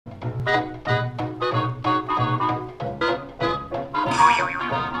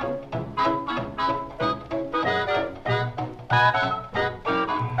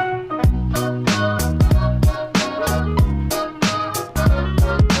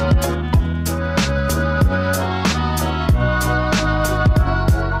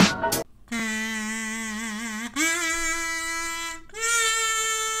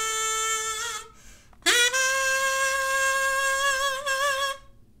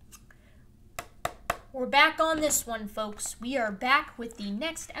We're back on this one, folks. We are back with the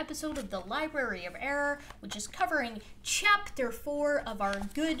next episode of the Library of Error, which is covering Chapter 4 of our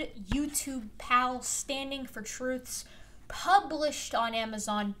good YouTube pal Standing for Truth's published on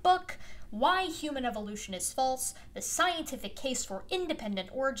Amazon book, Why Human Evolution is False, The Scientific Case for Independent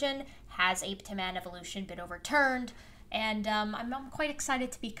Origin, Has Ape-to-Man Evolution Been Overturned? And I'm quite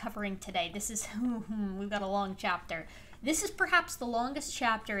excited to be covering today. This is, we've got a long chapter. This is perhaps the longest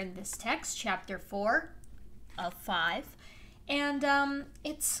chapter in this text, Chapter 4 of 5. And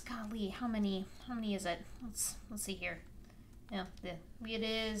it's, golly, how many is it? Let's see here. Yeah, it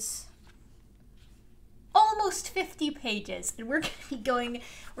is almost 50 pages, and we're gonna be going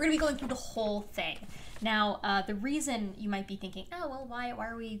through the whole thing. Now, the reason you might be thinking, oh well, why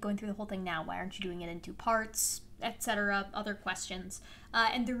are we going through the whole thing now? Why aren't you doing it in 2 parts, etc., other questions.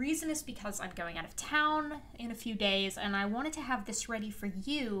 And the reason is because I'm going out of town in a few days, and I wanted to have this ready for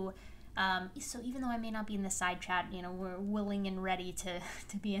you, so even though I may not be in the side chat, you know, we're willing and ready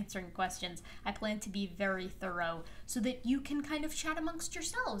to be answering questions, I plan to be very thorough so that you can kind of chat amongst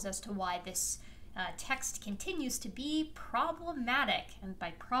yourselves as to why this text continues to be problematic. And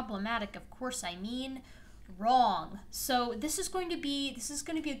by problematic, of course, I mean wrong. So this is going to be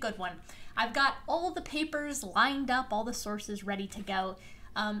a good one. I've got all the papers lined up, all the sources ready to go.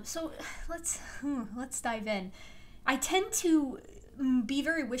 So let's dive in. I tend to be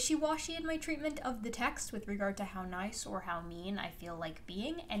very wishy-washy in my treatment of the text with regard to how nice or how mean I feel like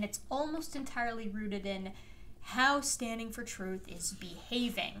being, and it's almost entirely rooted in how Standing for Truth is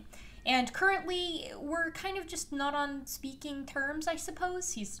behaving. And currently, we're kind of just not on speaking terms, I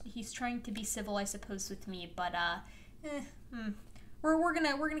suppose. He's trying to be civil, I suppose, with me, but we're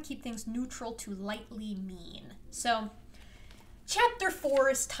gonna keep things neutral to lightly mean. So, Chapter 4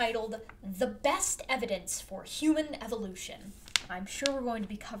 is titled "The Best Evidence for Human Evolution." I'm sure we're going to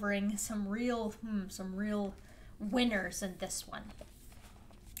be covering some real winners in this one.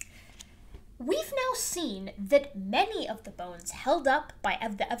 We've now seen that many of the bones held up by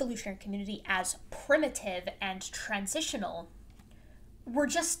the evolutionary community as primitive and transitional were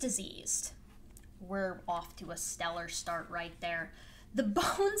just diseased. We're off to a stellar start right there. The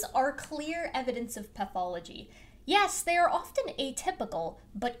bones are clear evidence of pathology. Yes, they are often atypical,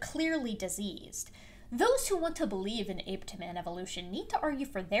 but clearly diseased. Those who want to believe in ape-to-man evolution need to argue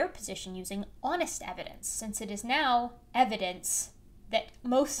for their position using honest evidence, since it is now evidence that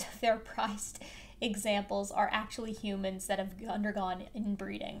most of their prized examples are actually humans that have undergone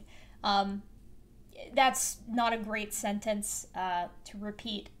inbreeding. That's not a great sentence to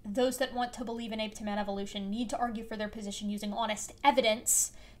repeat. Those that want to believe in ape-to-man evolution need to argue for their position using honest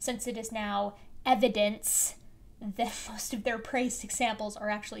evidence, since it is now evidence that most of their praised examples are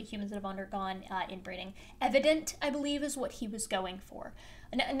actually humans that have undergone inbreeding. Evident, I believe, is what he was going for.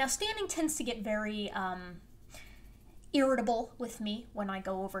 Now, Standing tends to get very irritable with me when I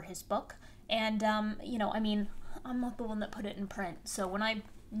go over his book, and you know, I mean, I'm not the one that put it in print, so when I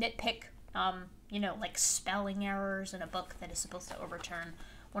nitpick you know, like spelling errors in a book that is supposed to overturn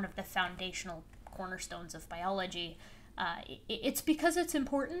one of the foundational cornerstones of biology, it's because it's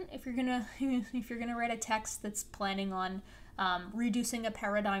important. If you're gonna write a text that's planning on reducing a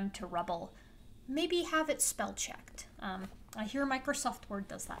paradigm to rubble, maybe have it spell checked. I hear Microsoft Word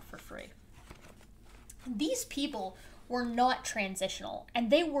does that for free. These people were not transitional, and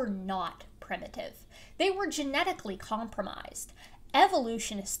they were not primitive. They were genetically compromised.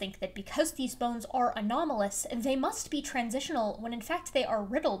 Evolutionists think that because these bones are anomalous, they must be transitional when in fact they are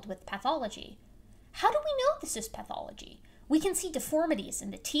riddled with pathology. How do we know this is pathology? We can see deformities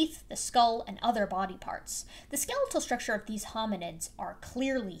in the teeth, the skull, and other body parts. The skeletal structure of these hominids are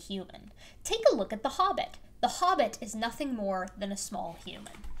clearly human. Take a look at the Hobbit. The Hobbit is nothing more than a small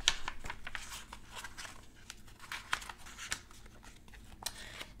human.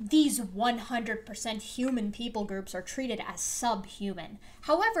 These 100% human people groups are treated as subhuman.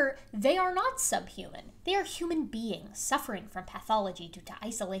 However, they are not subhuman. They are human beings suffering from pathology due to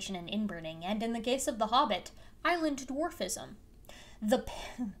isolation and inbreeding, and in the case of the Hobbit, island dwarfism. The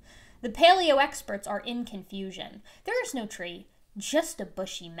paleo experts are in confusion. There is no tree, just a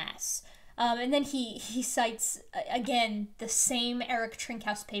bushy mess. And then he cites, again, the same Eric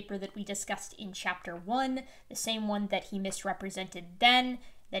Trinkhouse paper that we discussed in Chapter 1, the same one that he misrepresented then,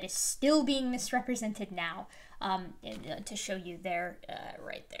 that is still being misrepresented now, to show you there,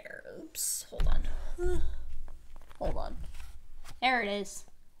 right there. Oops, hold on. Hold on. There it is.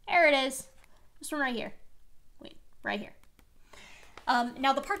 There it is. This one right here. Wait, right here.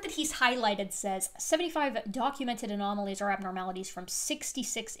 Now, the part that he's highlighted says 75 documented anomalies or abnormalities from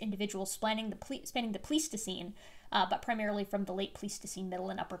 66 individuals spanning the Pleistocene, but primarily from the late Pleistocene, Middle,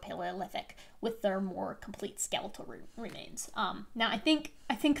 and Upper Paleolithic, with their more complete skeletal remains. Now, I think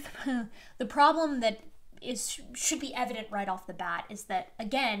the problem that should be evident right off the bat is that,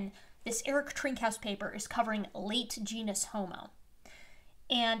 again, this Eric Trinkhaus paper is covering late genus Homo.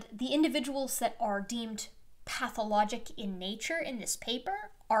 And the individuals that are deemed pathologic in nature in this paper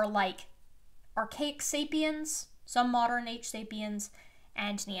are like archaic sapiens, some modern age sapiens,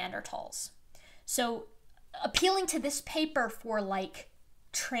 and Neanderthals. So appealing to this paper for like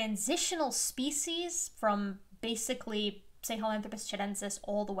transitional species from basically Sahelanthropus chilensis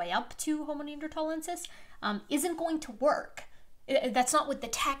all the way up to Homo neanderthalensis isn't going to work. That's not what the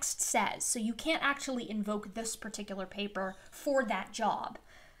text says, so you can't actually invoke this particular paper for that job.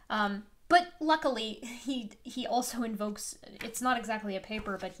 But luckily, he also invokes, it's not exactly a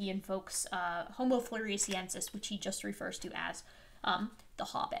paper, but he invokes Homo floresiensis, which he just refers to as the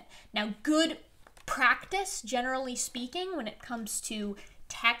Hobbit. Now, good practice, generally speaking, when it comes to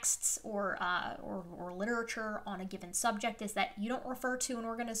texts or literature on a given subject is that you don't refer to an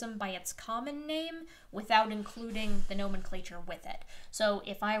organism by its common name without including the nomenclature with it. So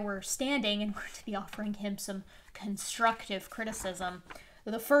if I were standing and were to be offering him some constructive criticism,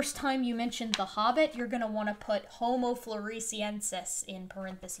 the first time you mentioned the Hobbit, you're going to want to put Homo floresiensis in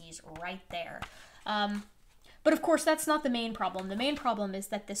parentheses right there. But of course, that's not the main problem. The main problem is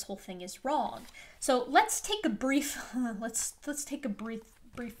that this whole thing is wrong. So let's take a brief let's take a brief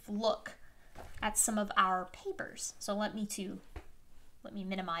look at some of our papers. So let me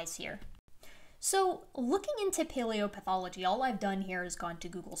minimize here. So looking into paleopathology, all I've done here is gone to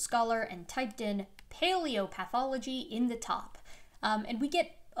Google Scholar and typed in paleopathology in the top. And we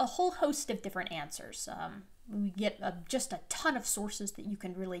get a whole host of different answers. We get just a ton of sources that you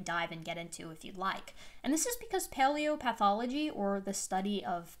can really dive and get into if you'd like. And this is because paleopathology, or the study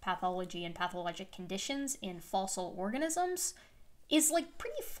of pathology and pathologic conditions in fossil organisms, is like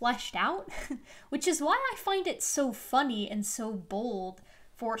pretty fleshed out, which is why I find it so funny and so bold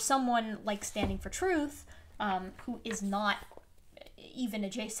for someone like Standing for Truth, who is not even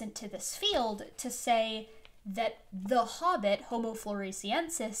adjacent to this field, to say that the Hobbit, Homo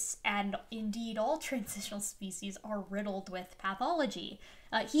floresiensis, and indeed all transitional species are riddled with pathology.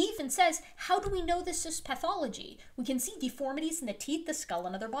 He even says, how do we know this is pathology? We can see deformities in the teeth, the skull,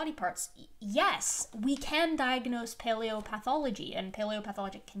 and other body parts. Yes, we can diagnose paleopathology and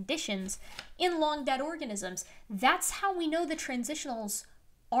paleopathologic conditions in long-dead organisms. That's how we know the transitionals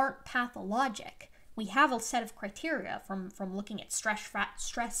aren't pathologic. We have a set of criteria from looking at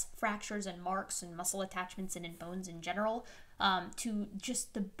stress fractures and marks and muscle attachments and in bones in general, to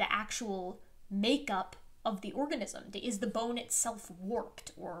just the actual makeup of the organism. Is the bone itself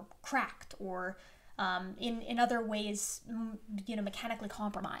warped or cracked or in other ways, mechanically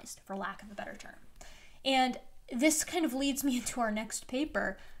compromised, for lack of a better term? And this kind of leads me into our next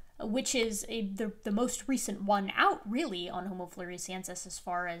paper, which is the most recent one out, really, on Homo floresiensis as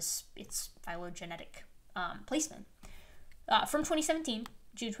far as its phylogenetic placement. From 2017,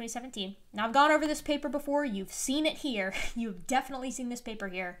 June 2017. Now, I've gone over this paper before. You've seen it here. You've definitely seen this paper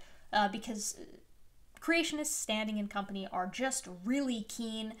here, because Creationists Standing and company are just really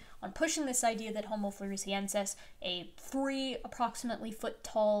keen on pushing this idea that Homo floresiensis, a approximately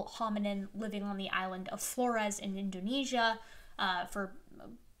 3-foot-tall hominin living on the island of Flores in Indonesia for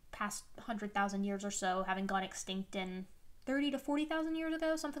past 100,000 years or so, having gone extinct in 30 to 40,000 years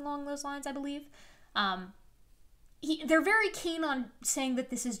ago, something along those lines, I believe. They're very keen on saying that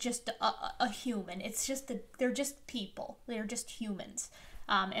this is just a human. It's just they're just people. They're just humans.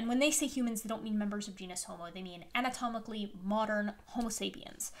 And when they say humans, they don't mean members of genus Homo. They mean anatomically modern Homo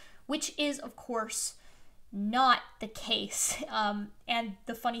sapiens, which is, of course, not the case. And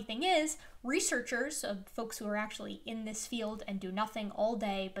the funny thing is, researchers, folks who are actually in this field and do nothing all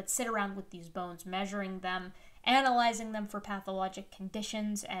day but sit around with these bones, measuring them, analyzing them for pathologic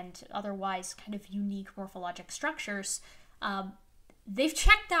conditions and otherwise kind of unique morphologic structures, they've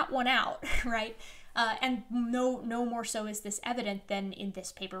checked that one out, right? And no more so is this evident than in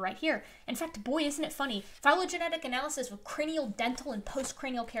this paper right here. In fact, boy, isn't it funny, phylogenetic analysis of cranial, dental, and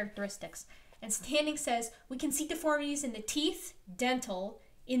postcranial characteristics. And Standing says, we can see deformities in the teeth, dental,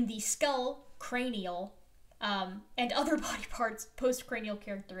 in the skull, cranial, and other body parts, postcranial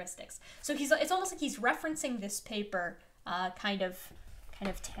characteristics. So it's almost like he's referencing this paper kind of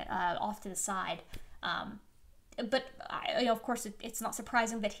off to the side. But of course, it's not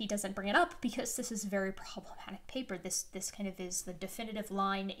surprising that he doesn't bring it up, because this is a very problematic paper. This kind of is the definitive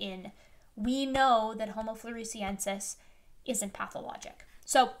line in, we know that Homo floresiensis isn't pathologic.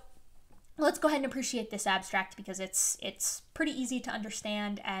 So let's go ahead and appreciate this abstract, because it's pretty easy to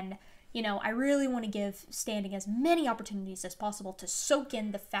understand, and you know, I really want to give Standing as many opportunities as possible to soak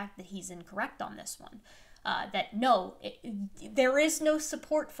in the fact that he's incorrect on this one. That no, there is no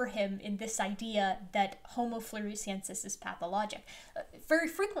support for him in this idea that Homo floresiensis is pathologic. Very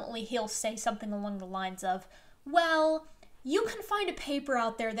frequently he'll say something along the lines of, well, you can find a paper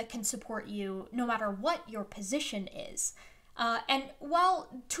out there that can support you no matter what your position is. And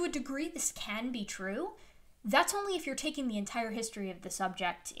while to a degree this can be true, that's only if you're taking the entire history of the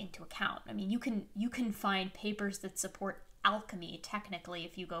subject into account. I mean, you can find papers that support alchemy, technically,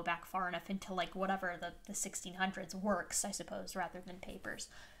 if you go back far enough into, like, whatever the 1600s, works, I suppose, rather than papers.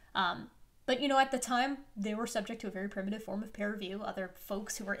 But, you know, at the time, they were subject to a very primitive form of peer review. Other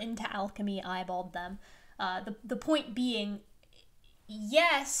folks who were into alchemy eyeballed them. The point being,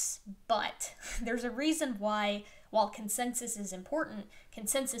 yes, but there's a reason why, while consensus is important,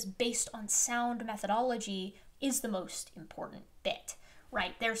 consensus based on sound methodology is the most important bit,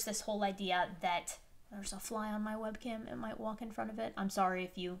 right? There's this whole idea that there's a fly on my webcam, it might walk in front of it. I'm sorry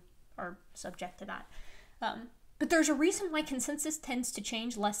if you are subject to that. But there's a reason why consensus tends to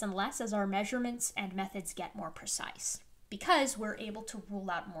change less and less as our measurements and methods get more precise, because we're able to rule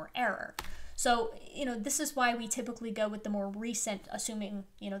out more error. So, you know, this is why we typically go with the more recent, assuming,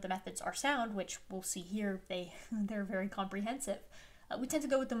 you know, the methods are sound, which we'll see here, they're very comprehensive. We tend to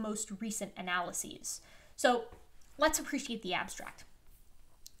go with the most recent analyses. So let's appreciate the abstract.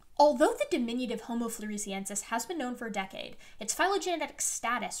 Although the diminutive Homo floresiensis has been known for a decade, its phylogenetic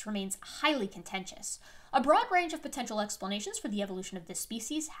status remains highly contentious. A broad range of potential explanations for the evolution of this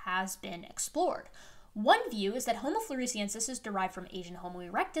species has been explored. One view is that Homo floresiensis is derived from Asian Homo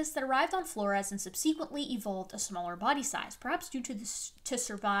erectus that arrived on Flores and subsequently evolved a smaller body size, perhaps due to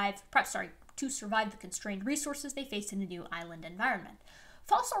survive the constrained resources they faced in a new island environment.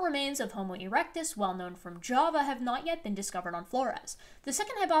 Fossil remains of Homo erectus, well known from Java, have not yet been discovered on Flores. The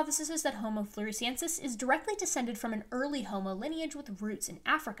second hypothesis is that Homo floresiensis is directly descended from an early Homo lineage with roots in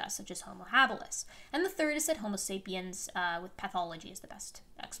Africa, such as Homo habilis. And the third is that Homo sapiens with pathology is the best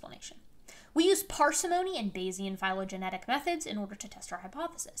explanation. We use parsimony and Bayesian phylogenetic methods in order to test our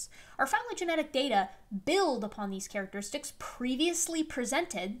hypothesis. Our phylogenetic data build upon these characteristics previously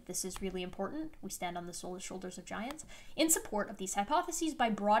presented, this is really important, we stand on the shoulders of giants, in support of these hypotheses by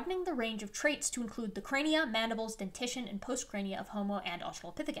broadening the range of traits to include the crania, mandibles, dentition, and postcrania of Homo and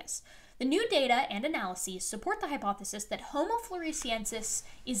Australopithecus. The new data and analyses support the hypothesis that Homo floresiensis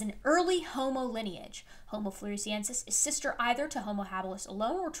is an early Homo lineage. Homo floresiensis is sister either to Homo habilis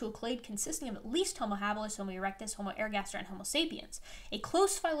alone or to a clade consisting of at least Homo habilis, Homo erectus, Homo ergaster, and Homo sapiens. A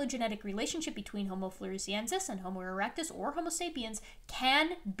close phylogenetic relationship between Homo floresiensis and Homo erectus or Homo sapiens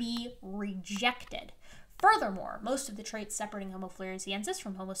can be rejected. Furthermore, most of the traits separating Homo floresiensis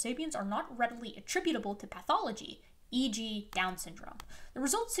from Homo sapiens are not readily attributable to pathology, e.g. Down syndrome. The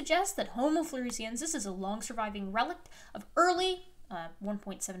results suggest that Homo floresiensis is a long-surviving relict of early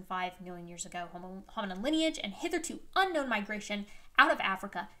 1.75 million years ago hominin lineage and hitherto unknown migration out of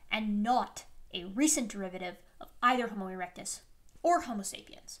Africa, and not a recent derivative of either Homo erectus or Homo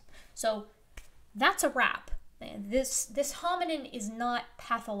sapiens. So that's a wrap. This hominin is not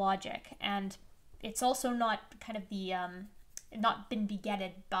pathologic, and it's also not kind of the not been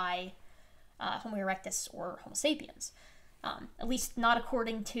begetted by Homo erectus or Homo sapiens. At least not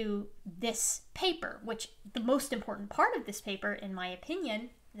according to this paper, which the most important part of this paper, in my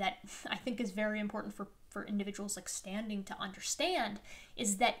opinion, that I think is very important for individuals like Standing to understand,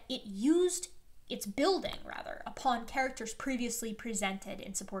 is that it's building, rather, upon characters previously presented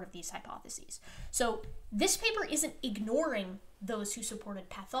in support of these hypotheses. So this paper isn't ignoring those who supported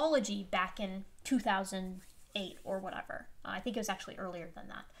pathology back in 2008 or whatever. I think it was actually earlier than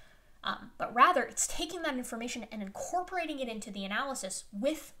that. But rather, it's taking that information and incorporating it into the analysis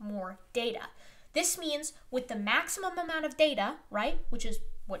with more data. This means with the maximum amount of data, right, which is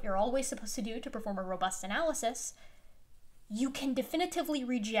what you're always supposed to do to perform a robust analysis, you can definitively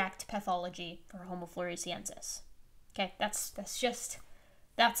reject pathology for Homo floresiensis. Okay, that's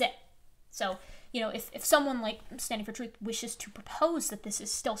it. So, you know, if someone like Standing for Truth wishes to propose that this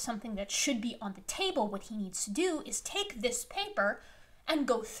is still something that should be on the table, what he needs to do is take this paper and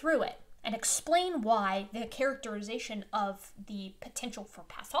go through it and explain why the characterization of the potential for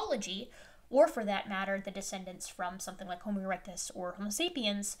pathology, or for that matter, the descendants from something like Homo erectus or Homo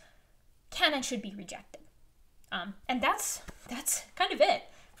sapiens, can and should be rejected. And that's kind of it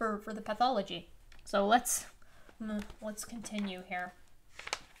for the pathology. So let's continue here.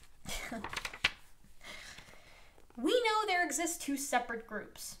 We know there exist two separate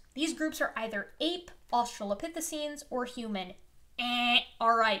groups. These groups are either ape, Australopithecines, or human.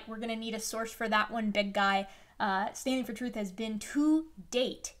 All right, we're going to need a source for that one, big guy. Standing for Truth has been, to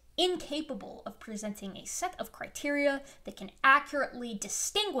date, incapable of presenting a set of criteria that can accurately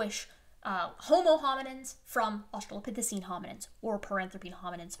distinguish Homo hominins from Australopithecine hominins, or Paranthropine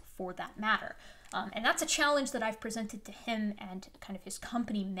hominins for that matter. And that's a challenge that I've presented to him and kind of his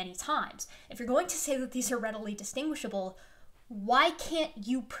company many times. If you're going to say that these are readily distinguishable, why can't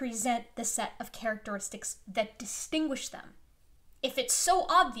you present the set of characteristics that distinguish them? If it's so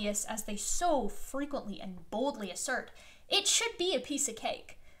obvious, as they so frequently and boldly assert, it should be a piece of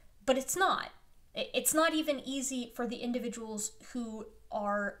cake. But it's not. It's not even easy for the individuals who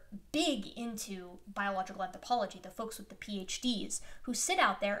are big into biological anthropology, the folks with the PhDs, who sit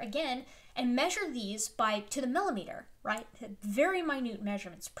out there, again, and measure these to the millimeter, right? Very minute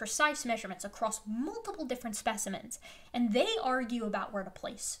measurements, precise measurements across multiple different specimens. And they argue about where to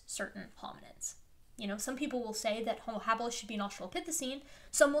place certain hominins. You know, some people will say that Homo habilis should be in Australopithecine.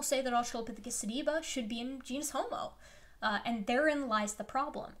 Some will say that Australopithecus sediba should be in genus Homo. And therein lies the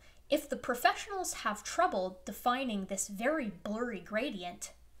problem. If the professionals have trouble defining this very blurry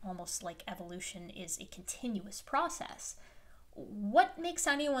gradient, almost like evolution is a continuous process, what makes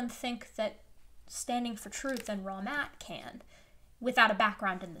anyone think that Standing for Truth and Raw Mat can, without a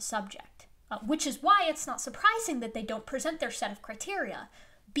background in the subject? Which is why it's not surprising that they don't present their set of criteria,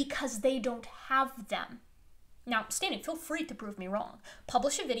 because they don't have them. Now, Standing, feel free to prove me wrong.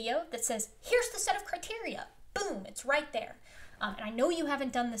 Publish a video that says, here's the set of criteria. Boom, it's right there. And I know you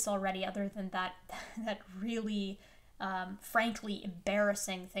haven't done this already, other than that really, frankly,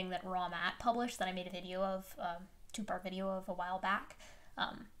 embarrassing thing that Raw Mat published that I made a video of, two-part video of a while back.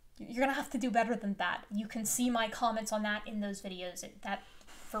 You're going to have to do better than that. You can see my comments on that in those videos. That,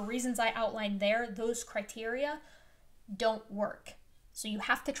 for reasons I outlined there, those criteria don't work. So you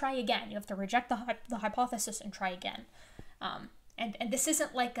have to try again. You have to reject the hypothesis and try again. And this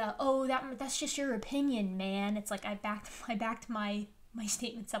isn't like that's just your opinion, man. It's like I backed my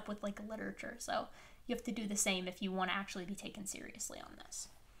statements up with like literature. So you have to do the same if you want to actually be taken seriously on this.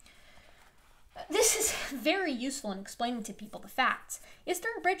 This is very useful in explaining to people the facts. Is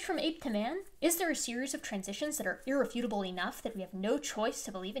there a bridge from ape to man? Is there a series of transitions that are irrefutable enough that we have no choice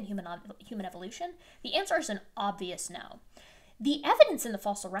to believe in human evolution? The answer is an obvious no. The evidence in the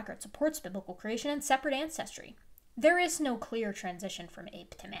fossil record supports biblical creation and separate ancestry. There is no clear transition from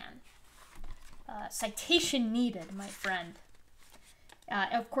ape to man. Citation needed, my friend.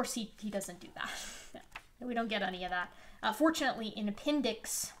 Of course, he doesn't do that. No, we don't get any of that. Fortunately, in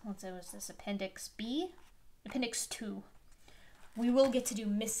Appendix, Appendix B? Appendix 2, we will get to do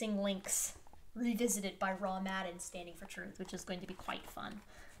Missing Links, revisited by Raw Mat and Standing for Truth, which is going to be quite fun.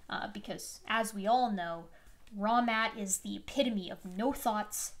 Because, as we all know, Raw Mat is the epitome of no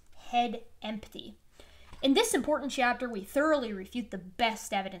thoughts, head empty. In this important chapter, we thoroughly refute the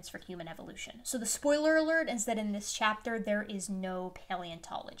best evidence for human evolution. So the spoiler alert is that in this chapter, there is no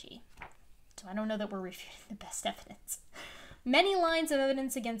paleontology. So I don't know that we're refuting the best evidence. Many lines of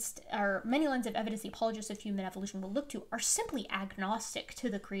evidence the apologists of human evolution will look to are simply agnostic to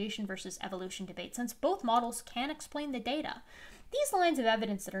the creation versus evolution debate, since both models can explain the data. These lines of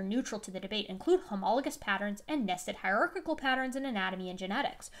evidence that are neutral to the debate include homologous patterns and nested hierarchical patterns in anatomy and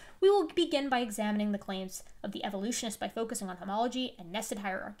genetics. We will begin by examining the claims of the evolutionists by focusing on homology and nested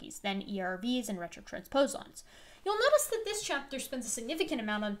hierarchies, then ERVs and retrotransposons. You'll notice that this chapter spends a significant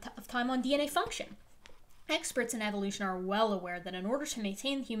amount of time on DNA function. Experts in evolution are well aware that in order to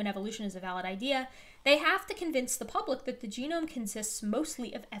maintain human evolution as a valid idea, they have to convince the public that the genome consists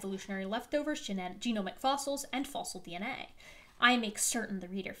mostly of evolutionary leftovers, genomic fossils, and fossil DNA. I make certain the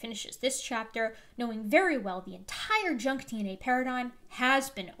reader finishes this chapter knowing very well the entire junk DNA paradigm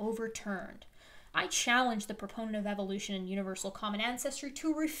has been overturned. I challenge the proponent of evolution and universal common ancestry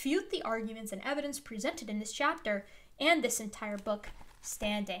to refute the arguments and evidence presented in this chapter and this entire book.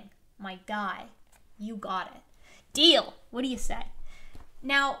 Standing, my guy, you got it. Deal. What do you say?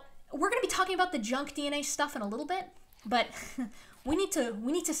 Now, we're going to be talking about the junk DNA stuff in a little bit, but we need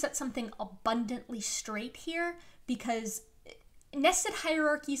to set something abundantly straight here, because nested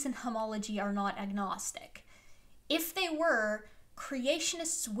hierarchies and homology are not agnostic. If they were,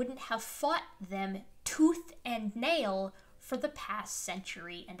 creationists wouldn't have fought them tooth and nail for the past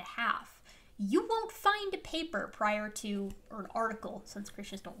century and a half. You won't find a paper prior to, or an article, since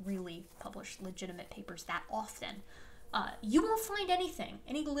creationists don't really publish legitimate papers that often. You won't find anything,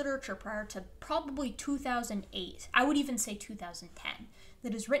 any literature prior to probably 2008, I would even say 2010,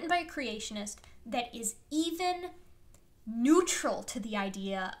 that is written by a creationist that is even neutral to the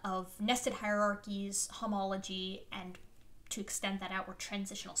idea of nested hierarchies, homology, and to extend that outward,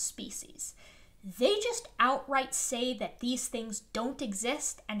 transitional species. They just outright say that these things don't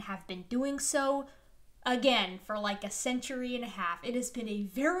exist and have been doing so again, for like a century and a half, it has been a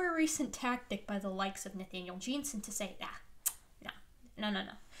very recent tactic by the likes of Nathaniel Jeanson to say, no.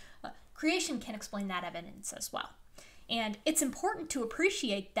 Creation can explain that evidence as well. And it's important to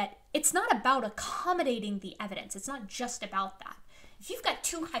appreciate that it's not about accommodating the evidence. It's not just about that. If you've got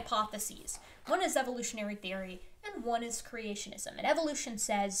two hypotheses, one is evolutionary theory and one is creationism. And evolution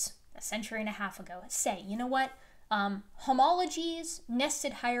says, a century and a half ago, say, you know what? Homologies,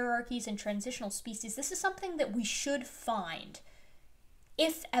 nested hierarchies, and transitional species, this is something that we should find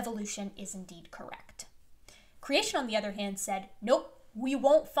if evolution is indeed correct. Creation, on the other hand, said, nope, we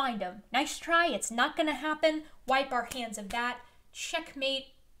won't find them. Nice try, it's not going to happen. Wipe our hands of that. Checkmate,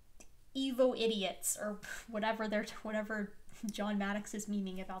 Evo idiots, or whatever John Maddox is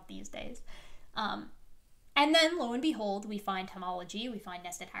memeing about these days. And then, lo and behold, we find homology, we find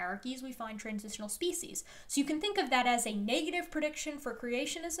nested hierarchies, we find transitional species. So you can think of that as a negative prediction for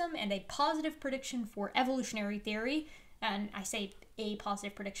creationism and a positive prediction for evolutionary theory. And I say a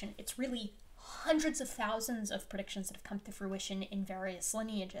positive prediction, it's really hundreds of thousands of predictions that have come to fruition in various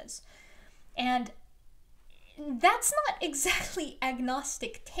lineages. And that's not exactly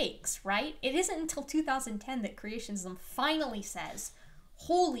agnostic takes, right? It isn't until 2010 that creationism finally says,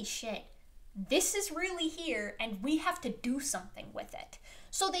 holy shit, this is really here and we have to do something with it.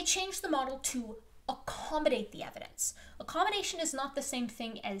 So they changed the model to accommodate the evidence. Accommodation is not the same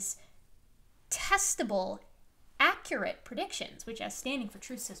thing as testable, accurate predictions, which, as Standing for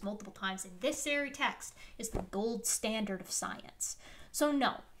Truth says multiple times in this very text, is the gold standard of science. So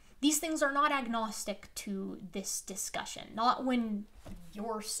no, these things are not agnostic to this discussion. Not when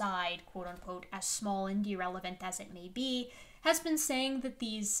your side, quote unquote, as small and irrelevant as it may be, has been saying that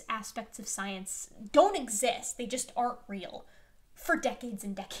these aspects of science don't exist. They just aren't real for decades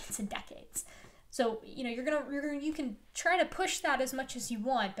and decades and decades. So, you know, you can try to push that as much as you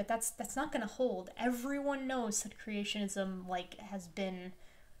want, but that's not going to hold. Everyone knows that creationism has been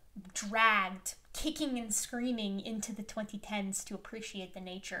dragged kicking and screaming into the 2010s to appreciate the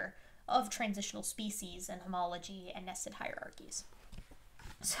nature of transitional species and homology and nested hierarchies.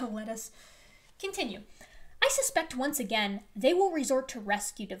 So let us continue. I suspect once again they will resort to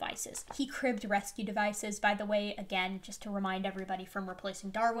rescue devices. He cribbed rescue devices, by the way, again, just to remind everybody, from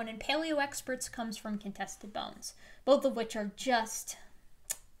Replacing Darwin, and paleo experts comes from Contested Bones, both of which are just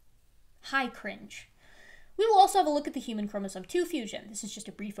high cringe. We will also have a look at the human chromosome 2 fusion. This is just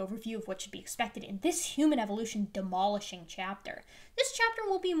a brief overview of what should be expected in this human evolution demolishing chapter. This chapter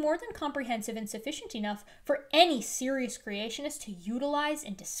will be more than comprehensive and sufficient enough for any serious creationist to utilize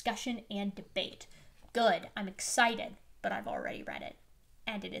in discussion and debate. Good, I'm excited, but I've already read it,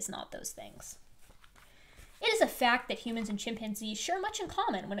 and it is not those things. It is a fact that humans and chimpanzees share much in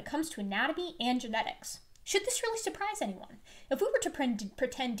common when it comes to anatomy and genetics. Should this really surprise anyone? If we were to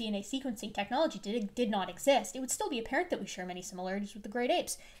pretend DNA sequencing technology did not exist, it would still be apparent that we share many similarities with the great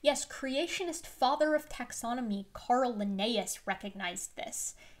apes. Yes, creationist father of taxonomy Carl Linnaeus recognized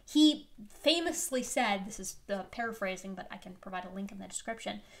this. He famously said, this is the paraphrasing, but I can provide a link in the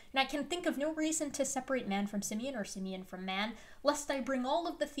description, and I can think of no reason to separate man from simian or simian from man, lest I bring all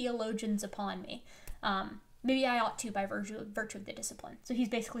of the theologians upon me. Maybe I ought to by virtue of the discipline. So he's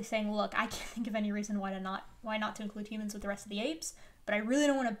basically saying, look, I can't think of any reason why not to include humans with the rest of the apes, but I really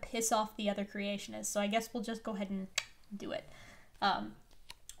don't want to piss off the other creationists, so I guess we'll just go ahead and do it.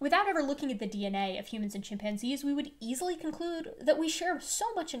 Without ever looking at the DNA of humans and chimpanzees, we would easily conclude that we share so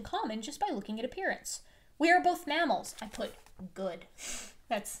much in common just by looking at appearance. We are both mammals. I put good.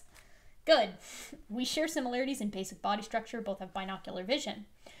 That's good. We share similarities in basic body structure, both have binocular vision.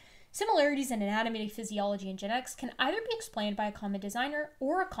 Similarities in anatomy, physiology, and genetics can either be explained by a common designer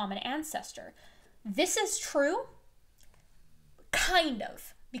or a common ancestor. This is true, kind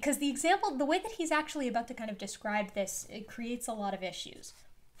of, because the way that he's actually about to kind of describe this, it creates a lot of issues.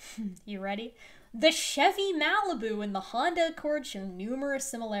 You ready? The Chevy Malibu and the Honda Accord show numerous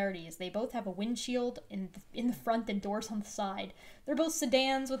similarities. They both have a windshield in the front and doors on the side. They're both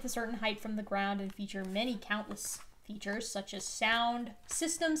sedans with a certain height from the ground and feature many countless features such as sound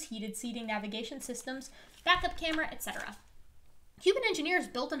systems, heated seating, navigation systems, backup camera, etc. Human engineers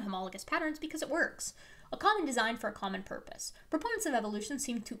built in homologous patterns because it works. A common design for a common purpose. Proponents of evolution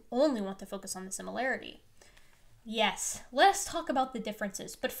seem to only want to focus on the similarity. Yes, let's talk about the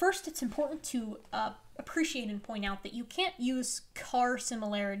differences, but first it's important to appreciate and point out that you can't use car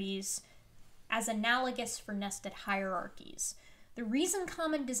similarities as analogous for nested hierarchies. The reason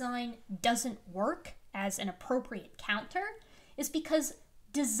common design doesn't work as an appropriate counter is because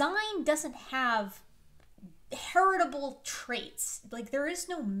design doesn't have heritable traits. Like, there is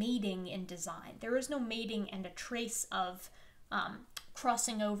no mating in design. There is no mating and a trace of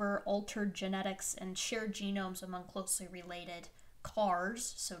crossing over altered genetics and shared genomes among closely related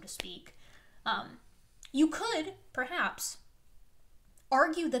cars, so to speak, you could perhaps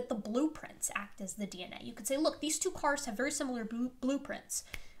argue that the blueprints act as the DNA. You could say, look, these two cars have very similar blueprints.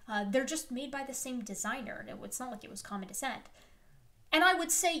 They're just made by the same designer. It's not like it was common descent. And I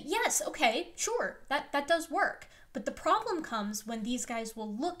would say, yes, okay, sure, that does work. But the problem comes when these guys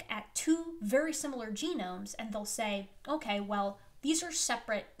will look at two very similar genomes and they'll say, okay, well, these are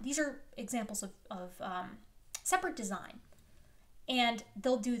separate, these are examples of separate design. And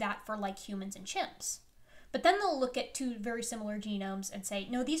they'll do that for like humans and chimps. But then they'll look at two very similar genomes and say,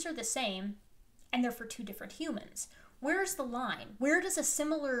 no, these are the same, and they're for two different humans. Where's the line? Where does a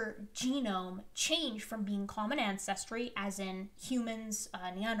similar genome change from being common ancestry, as in humans,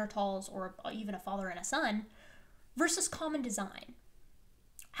 Neanderthals, or even a father and a son, versus common design?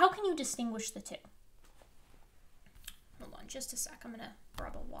 How can you distinguish the two? Hold on just a sec. I'm going to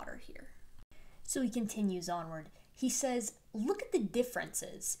grab a water here. So he continues onward. He says, look at the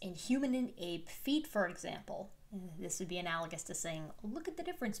differences in human and ape feet, for example. This would be analogous to saying, look at the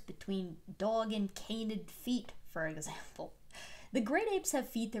difference between dog and canid feet, for example. The great apes have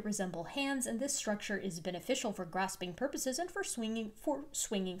feet that resemble hands, and this structure is beneficial for grasping purposes and for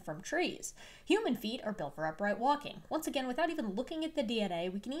swinging from trees. Human feet are built for upright walking. Once again, without even looking at the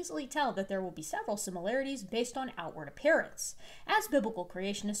DNA, we can easily tell that there will be several similarities based on outward appearance. As biblical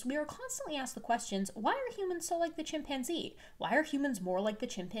creationists, we are constantly asked the questions, why are humans so like the chimpanzee? Why are humans more like the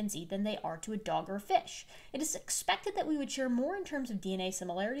chimpanzee than they are to a dog or a fish? It is expected that we would share more in terms of DNA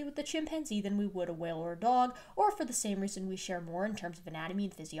similarity with the chimpanzee than we would a whale or a dog, or for the same reason we share more in terms of anatomy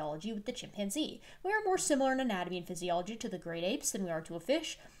and physiology with the chimpanzee. We are more similar in anatomy and physiology to the great apes than we are to a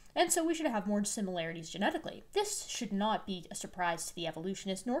fish, and so we should have more similarities genetically. This should not be a surprise to the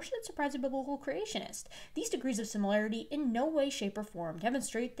evolutionist, nor should it surprise a biblical creationist. These degrees of similarity in no way, shape, or form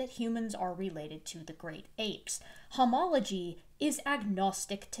demonstrate that humans are related to the great apes. Homology is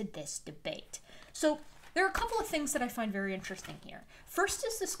agnostic to this debate. So there are a couple of things that I find very interesting here. First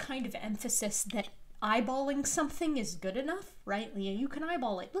is this kind of emphasis that eyeballing something is good enough, right? You can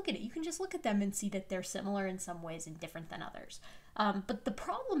eyeball it, look at it. You can just look at them and see that they're similar in some ways and different than others. But the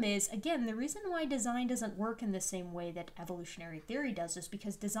problem is, again, the reason why design doesn't work in the same way that evolutionary theory does is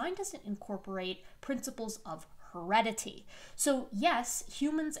because design doesn't incorporate principles of heredity. So yes,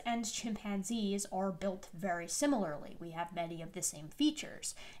 humans and chimpanzees are built very similarly. We have many of the same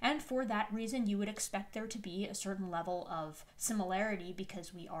features. And for that reason, you would expect there to be a certain level of similarity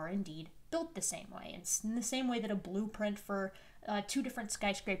because we are indeed built the same way. It's in the same way that a blueprint for two different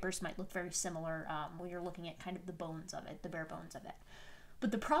skyscrapers might look very similar when you're looking at kind of the bones of it, the bare bones of it.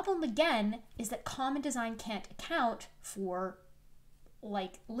 But the problem, again, is that common design can't account for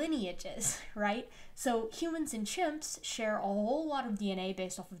like lineages, right? So humans and chimps share a whole lot of DNA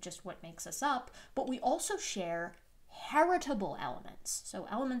based off of just what makes us up, but we also share heritable elements, so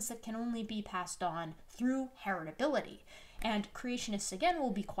elements that can only be passed on through heritability. And creationists, again, will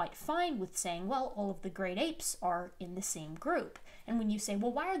be quite fine with saying, well, all of the great apes are in the same group. And when you say,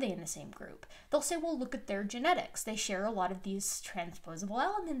 well, why are they in the same group? They'll say, well, look at their genetics. They share a lot of these transposable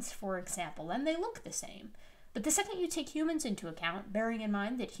elements, for example, and they look the same. But the second you take humans into account, bearing in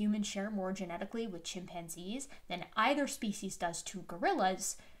mind that humans share more genetically with chimpanzees than either species does to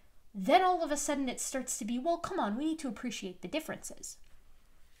gorillas, then all of a sudden it starts to be, well, come on, we need to appreciate the differences.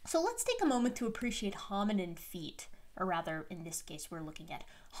 So let's take a moment to appreciate hominin feet, or rather, in this case, we're looking at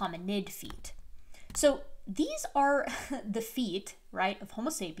hominid feet. So these are the feet, right, of Homo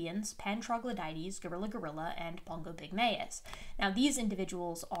sapiens, Pan troglodytes, gorilla, and Pongo pygmaeus. Now, these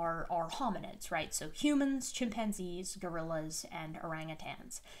individuals are hominids, right? So humans, chimpanzees, gorillas, and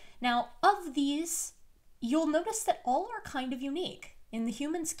orangutans. Now, of these, you'll notice that all are kind of unique. In the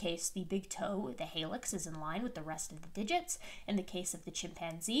human's case, the big toe, the hallux, is in line with the rest of the digits. In the case of the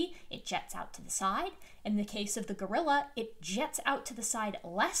chimpanzee, it jets out to the side. In the case of the gorilla, it jets out to the side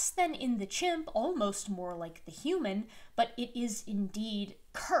less than in the chimp, almost more like the human, but it is indeed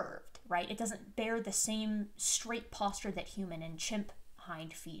curved, right? It doesn't bear the same straight posture that human and chimp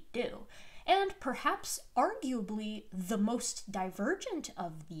hind feet do. And perhaps arguably the most divergent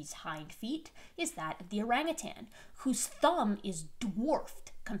of these hind feet is that of the orangutan, whose thumb is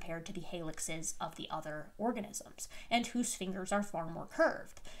dwarfed compared to the hallexes of the other organisms, and whose fingers are far more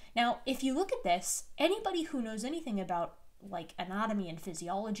curved. Now, if you look at this, anybody who knows anything about like anatomy and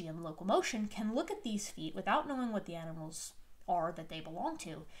physiology and locomotion can look at these feet without knowing what the animals are that they belong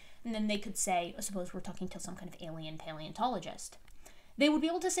to, and then they could say, suppose we're talking to some kind of alien paleontologist. They would be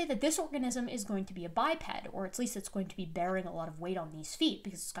able to say that this organism is going to be a biped, or at least it's going to be bearing a lot of weight on these feet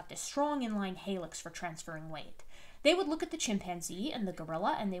because it's got this strong inline hallux for transferring weight. they would look at the chimpanzee and the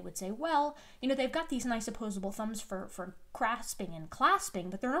gorilla and they would say, well, you know, they've got these nice opposable thumbs for grasping and clasping,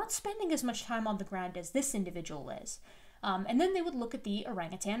 but they're not spending as much time on the ground as this individual is. And then they would look at the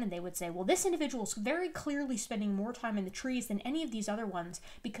orangutan and they would say, well, this individual is very clearly spending more time in the trees than any of these other ones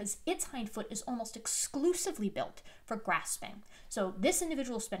because its hind foot is almost exclusively built for grasping. So this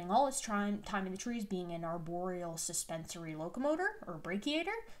individual is spending all its time in the trees being an arboreal suspensory locomotor or brachiator.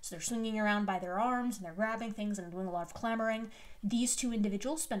 So they're swinging around by their arms and they're grabbing things and doing a lot of clambering. These two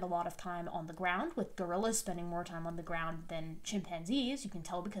individuals spend a lot of time on the ground, with gorillas spending more time on the ground than chimpanzees. You can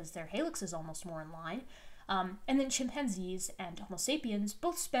tell because their hallux is almost more in line. And then chimpanzees and Homo sapiens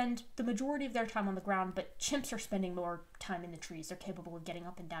both spend the majority of their time on the ground, but chimps are spending more time in the trees. They're capable of getting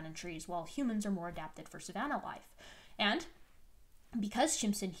up and down in trees, while humans are more adapted for savanna life. And because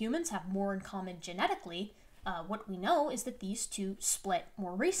chimps and humans have more in common genetically, what we know is that these two split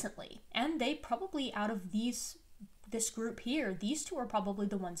more recently. And they probably, out of this group here, these two are probably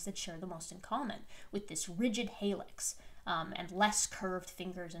the ones that share the most in common, with this rigid hallux. And less curved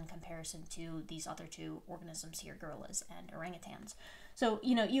fingers in comparison to these other two organisms here, gorillas and orangutans. So,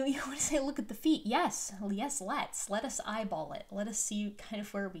 you know, you want to say, look at the feet. Yes, let us eyeball it. Let us see kind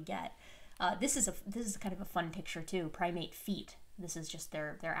of where we get. This is kind of a fun picture too, primate feet. This is just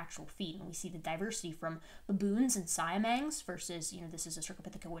their actual feet, and we see the diversity from baboons and siamangs versus, you know, this is a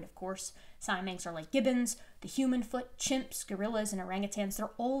Cercopithecus, of course. Siamangs are like gibbons, the human foot, chimps, gorillas, and orangutans.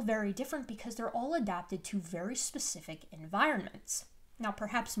 They're all very different because they're all adapted to very specific environments. Now,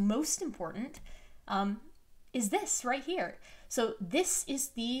 perhaps most important is this right here. So this is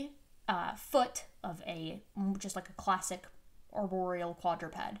the foot of just like a classic arboreal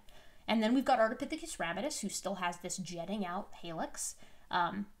quadruped. And then we've got Ardipithecus ramidus, who still has this jetting out hallux.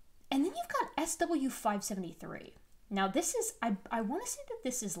 And then you've got SW573. Now this is, I want to say that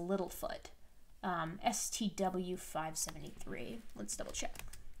this is Littlefoot. STW573. Let's double check.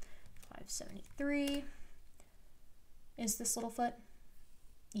 573. Is this Littlefoot?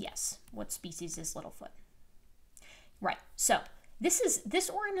 Yes. What species is Littlefoot? Right. So this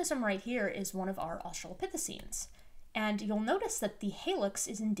organism right here is one of our Australopithecines. And you'll notice that the hallux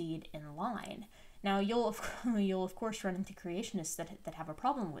is indeed in line. Now, you'll of course run into creationists that have a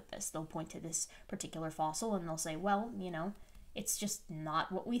problem with this. They'll point to this particular fossil and they'll say, well, you know, it's just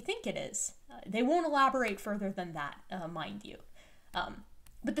not what we think it is. They won't elaborate further than that, mind you.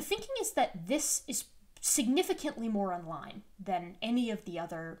 But the thinking is that this is significantly more in line than any of the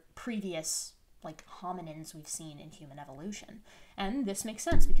other previous like hominins we've seen in human evolution. And this makes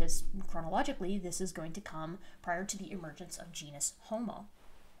sense because chronologically this is going to come prior to the emergence of genus Homo.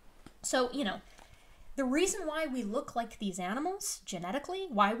 So, you know, the reason why we look like these animals genetically,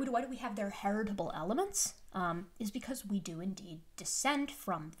 why do we have their heritable elements, is because we do indeed descend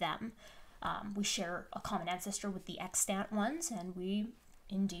from them. We share a common ancestor with the extant ones, and we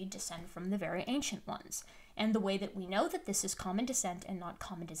indeed descend from the very ancient ones. And the way that we know that this is common descent and not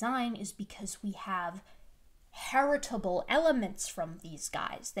common design is because we have heritable elements from these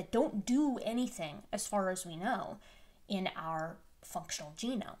guys that don't do anything, as far as we know, in our functional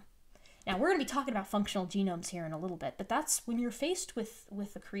genome. Now, we're going to be talking about functional genomes here in a little bit, but that's when you're faced with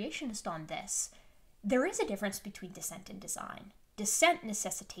a creationist on this, there is a difference between descent and design. Descent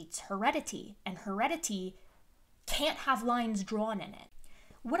necessitates heredity, and heredity can't have lines drawn in it.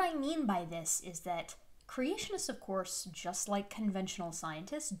 What I mean by this is that creationists, of course, just like conventional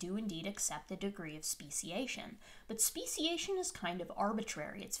scientists, do indeed accept a degree of speciation. But speciation is kind of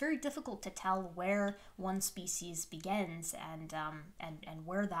arbitrary. It's very difficult to tell where one species begins and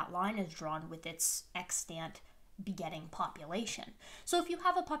where that line is drawn with its extant begetting population. So if you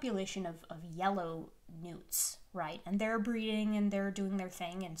have a population of yellow newts, right, and they're breeding and they're doing their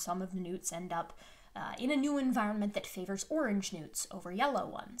thing, and some of the newts end up in a new environment that favors orange newts over yellow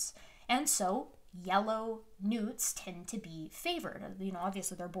ones. And so yellow newts tend to be favored. You know,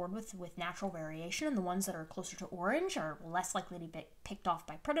 obviously they're born with natural variation, and the ones that are closer to orange are less likely to be picked off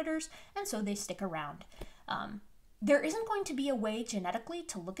by predators, and so they stick around. There isn't going to be a way genetically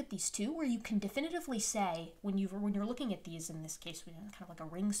to look at these two where you can definitively say, when you're looking at these, in this case, kind of like a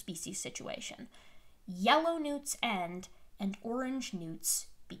ring species situation, yellow newts end and orange newts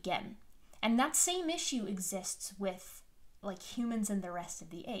begin. And that same issue exists with like humans and the rest of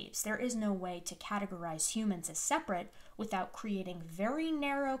the apes. There is no way to categorize humans as separate without creating very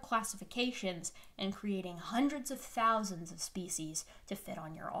narrow classifications and creating hundreds of thousands of species to fit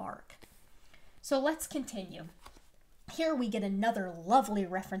on your ark. So let's continue. Here we get another lovely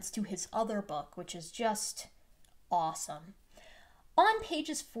reference to his other book, which is just awesome. On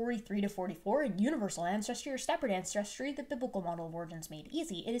pages 43 to 44 in Universal Ancestry or Separate Ancestry, the biblical model of origins made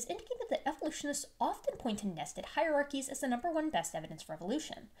easy, it is indicated that evolutionists often point to nested hierarchies as the #1 best evidence for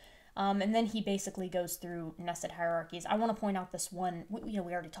evolution. And then he basically goes through nested hierarchies. I want to point out this one, we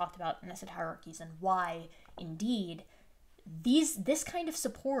already talked about nested hierarchies and why, indeed, this kind of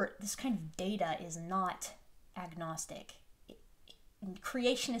support, this kind of data is not agnostic.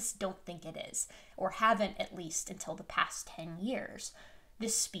 Creationists don't think it is, or haven't at least until the past 10 years.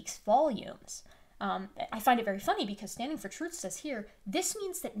 This speaks volumes. I find it very funny because Standing for Truth says here, this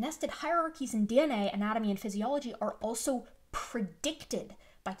means that nested hierarchies in DNA, anatomy, and physiology are also predicted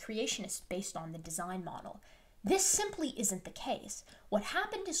by creationists based on the design model. This simply isn't the case. What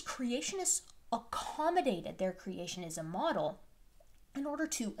happened is creationists accommodated their creationism model in order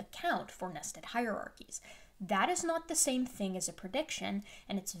to account for nested hierarchies. That is not the same thing as a prediction,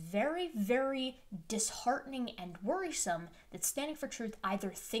 and it's very, very disheartening and worrisome that Standing for Truth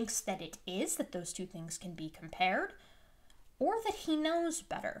either thinks that it is, that those two things can be compared, or that he knows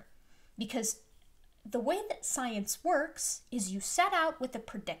better. Because the way that science works is you set out with a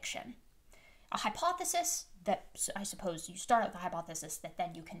prediction, a hypothesis that, I suppose you start with a hypothesis that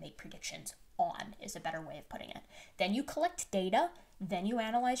then you can make predictions on, is a better way of putting it. Then you collect data, then you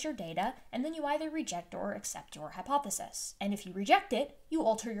analyze your data, and then you either reject or accept your hypothesis. And if you reject it, you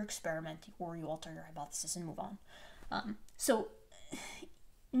alter your experiment or you alter your hypothesis and move on.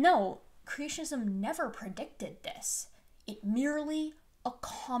 No, creationism never predicted this. It merely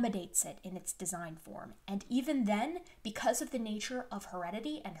accommodates it in its design form. And even then, because of the nature of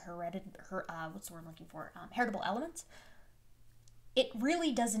heredity and heritable elements, it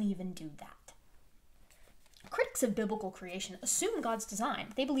really doesn't even do that. Critics of biblical creation assume God's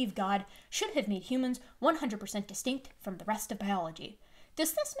design. They believe God should have made humans 100% distinct from the rest of biology.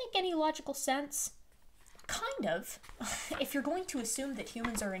 Does this make any logical sense? Kind of. If you're going to assume that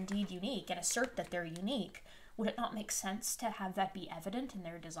humans are indeed unique and assert that they're unique, would it not make sense to have that be evident in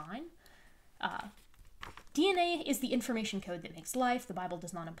their design? DNA is the information code that makes life. The Bible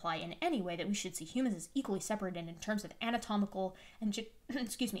does not imply in any way that we should see humans as equally separated in terms of anatomical and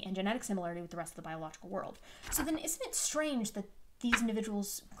genetic similarity with the rest of the biological world. So then isn't it strange that these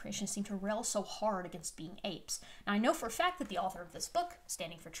individuals, creationists, seem to rail so hard against being apes? Now, I know for a fact that the author of this book,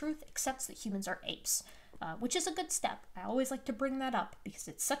 Standing for Truth, accepts that humans are apes, which is a good step. I always like to bring that up because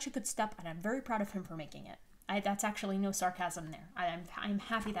it's such a good step, and I'm very proud of him for making it. That's actually no sarcasm there. I'm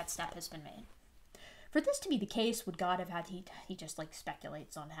happy that step has been made. For this to be the case, would God have had, he just like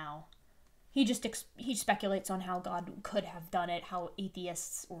speculates on how, he speculates on how God could have done it, how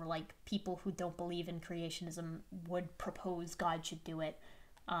atheists or like people who don't believe in creationism would propose God should do it.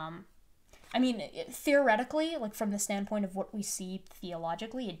 Theoretically, like from the standpoint of what we see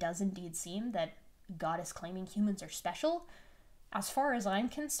theologically, it does indeed seem that God is claiming humans are special. As far as I'm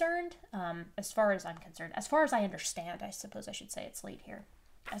concerned, as far as I understand, I suppose I should say it's late here.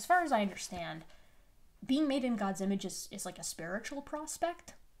 As far as I understand, being made in God's image is like a spiritual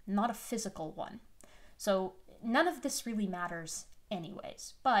prospect, not a physical one. So none of this really matters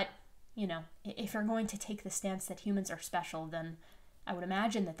anyways. But, if you're going to take the stance that humans are special, then I would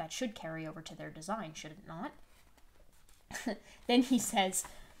imagine that should carry over to their design, should it not? Then he says,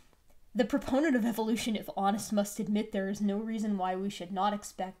 the proponent of evolution, if honest, must admit there is no reason why we should not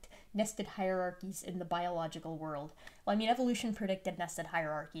expect nested hierarchies in the biological world. Well, evolution predicted nested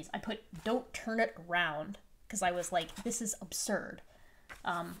hierarchies. I put, don't turn it around, because I was like, this is absurd.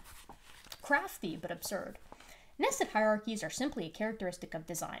 Crafty, but absurd. Nested hierarchies are simply a characteristic of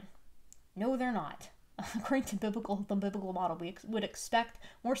design. No, they're not. According to the biblical model, we would expect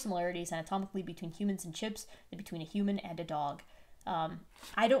more similarities anatomically between humans and chimps than between a human and a dog.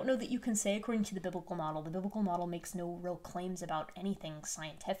 I don't know that you can say according to the biblical model. The biblical model makes no real claims about anything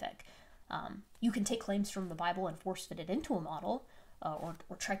scientific. You can take claims from the Bible and force fit it into a model, or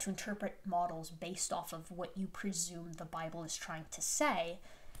try to interpret models based off of what you presume the Bible is trying to say.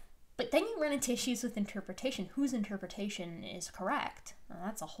 But then you run into issues with interpretation. Whose interpretation is correct?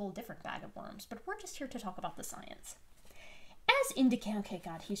 That's a whole different bag of worms. But we're just here to talk about the science. As indicated, okay,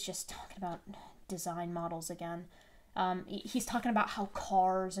 God, he's just talking about design models again. He's talking about how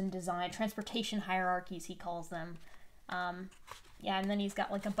cars and transportation hierarchies, he calls them. And then he's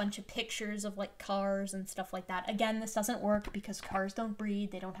got like a bunch of pictures of like cars and stuff like that. Again, this doesn't work because cars don't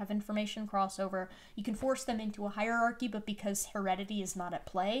breed, they don't have information crossover. You can force them into a hierarchy, but because heredity is not at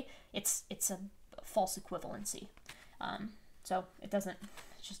play, it's a false equivalency. So it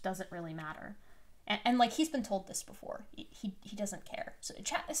just doesn't really matter. And like he's been told this before, he doesn't care. So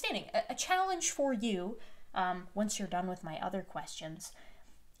a challenge for you. Once you're done with my other questions,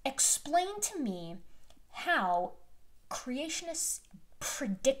 explain to me how creationists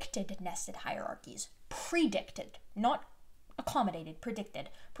predicted nested hierarchies. Predicted, not accommodated, predicted.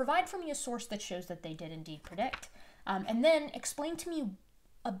 Provide for me a source that shows that they did indeed predict. And then explain to me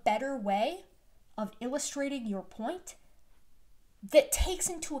a better way of illustrating your point that takes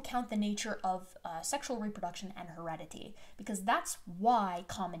into account the nature of sexual reproduction and heredity, because that's why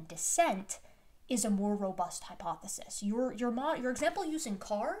common descent is a more robust hypothesis. Your example using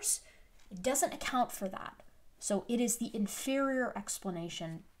cars doesn't account for that. So it is the inferior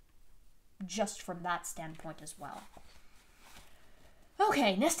explanation just from that standpoint as well.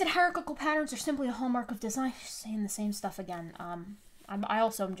 Okay, nested hierarchical patterns are simply a hallmark of design. Saying the same stuff again. I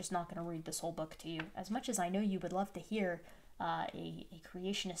also am just not going to read this whole book to you, as much as I know you would love to hear a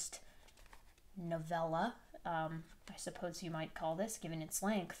creationist novella, I suppose you might call this, given its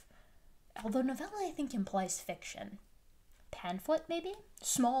length. Although novella, I think, implies fiction. Pamphlet, maybe?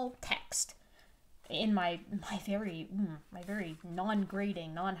 Small text. In my very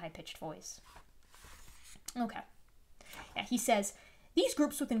non-grating, non-high-pitched voice. Okay. Yeah, he says, these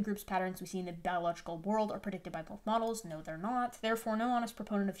groups within groups patterns we see in the biological world are predicted by both models. No, they're not. Therefore, no honest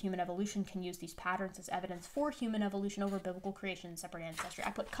proponent of human evolution can use these patterns as evidence for human evolution over biblical creation and separate ancestry.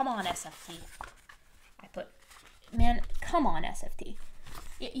 I put, come on, SFT. I put, man, come on, SFT.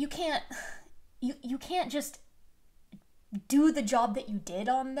 You can't just do the job that you did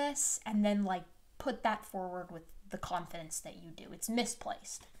on this and then, like, put that forward with the confidence that you do. It's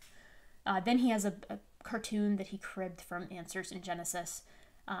misplaced. Then he has a cartoon that he cribbed from Answers in Genesis.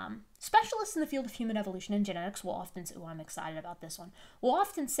 Specialists in the field of human evolution and genetics will often say, I'm excited about this one, will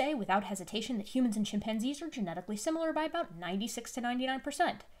often say without hesitation that humans and chimpanzees are genetically similar by about 96 to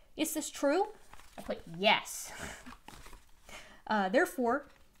 99%. Is this true? I put yes. Therefore,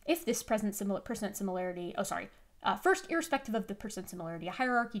 if this percent similarity, first, irrespective of the percent similarity, a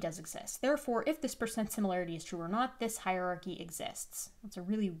hierarchy does exist. Therefore, if this percent similarity is true or not, this hierarchy exists. That's a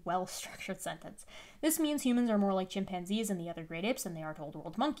really well-structured sentence. This means humans are more like chimpanzees and the other great apes than they are to old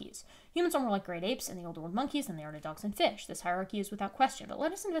world monkeys. Humans are more like great apes and the old world monkeys than they are to dogs and fish. This hierarchy is without question, but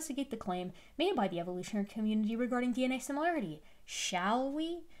let us investigate the claim made by the evolutionary community regarding DNA similarity. Shall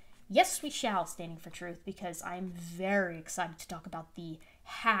we? Yes, we shall, standing for truth, because I'm very excited to talk about the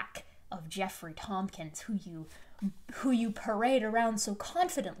hack of Jeffrey Tomkins, who you parade around so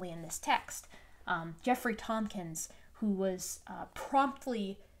confidently in this text. Jeffrey Tomkins, who was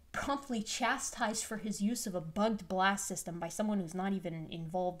promptly chastised for his use of a bugged blast system by someone who's not even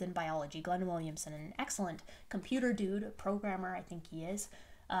involved in biology, Glenn Williamson, an excellent computer dude, a programmer, I think he is,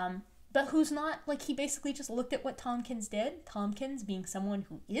 but who's not, like, he basically just looked at what Tomkins did. Tomkins, being someone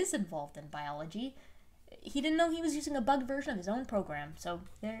who is involved in biology, he didn't know he was using a bugged version of his own program, so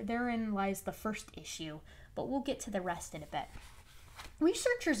therein lies the first issue, but we'll get to the rest in a bit.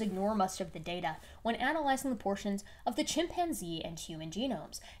 Researchers ignore much of the data when analyzing the portions of the chimpanzee and human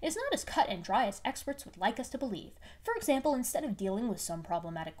genomes. It is not as cut and dry as experts would like us to believe. For example, instead of dealing with some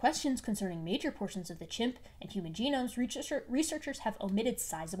problematic questions concerning major portions of the chimp and human genomes, researchers have omitted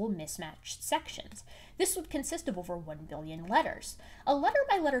sizable mismatched sections. This would consist of over 1 billion letters. A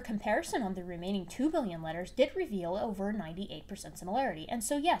letter-by-letter comparison on the remaining 2 billion letters did reveal over 98% similarity, and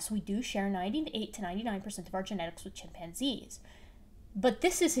so yes, we do share 98 to 99% of our genetics with chimpanzees. But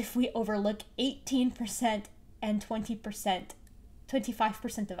this is if we overlook 18% and 20%,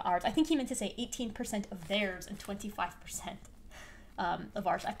 25% of ours. I think he meant to say 18% of theirs and 25% of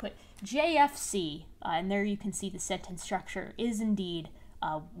ours. I put JFC, and there you can see the sentence structure is indeed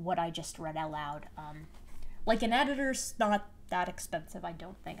what I just read out loud. Like, an editor's not that expensive, I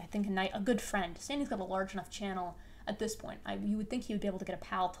don't think. I think a good friend. Sandy's got a large enough channel at this point. You would think he would be able to get a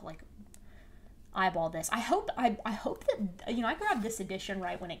pal to, like, eyeball this. I hope that, I grabbed this edition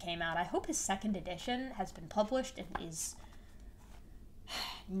right when it came out. I hope his second edition has been published and is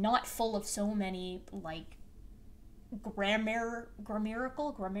not full of so many, like, grammar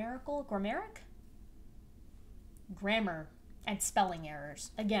and spelling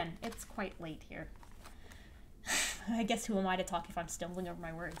errors. Again, it's quite late here. I guess who am I to talk if I'm stumbling over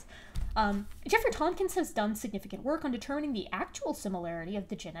my words? Jeffrey Tomkins has done significant work on determining the actual similarity of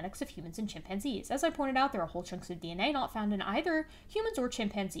the genetics of humans and chimpanzees. As I pointed out, there are whole chunks of DNA not found in either humans or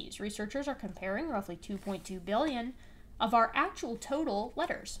chimpanzees. Researchers are comparing roughly 2.2 billion of our actual total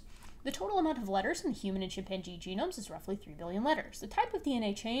letters. The total amount of letters in the human and chimpanzee genomes is roughly 3 billion letters. The type of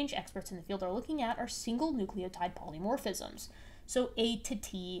DNA change experts in the field are looking at are single nucleotide polymorphisms, so A to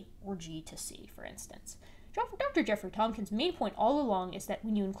T or G to C, for instance. Dr. Jeffrey Tomkins' main point all along is that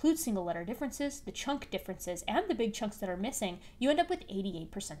when you include single letter differences, the chunk differences, and the big chunks that are missing, you end up with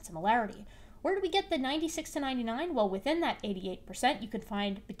 88% similarity. Where do we get the 96 to 99? Well, within that 88%, you can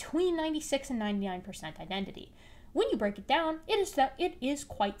find between 96 and 99% identity. When you break it down, it is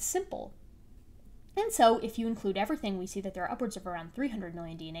quite simple. And so, if you include everything, we see that there are upwards of around 300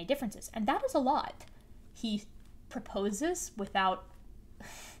 million DNA differences, and that is a lot. He proposes without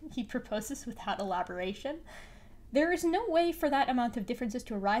elaboration. There is no way for that amount of differences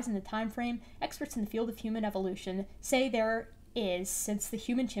to arise in the time frame experts in the field of human evolution say there is since the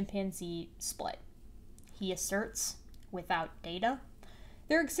human-chimpanzee split. He asserts, without data,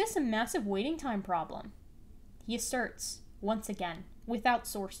 there exists a massive waiting time problem. He asserts, once again, without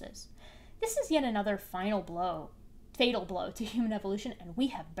sources. This is yet another fatal blow to human evolution, and we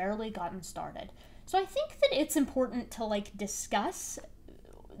have barely gotten started. So I think that it's important to, discuss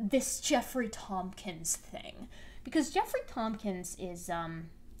this Jeffrey Tomkins thing. Because Jeffrey Tomkins is,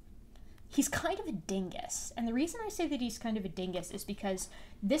 he's kind of a dingus. And the reason I say that he's kind of a dingus is because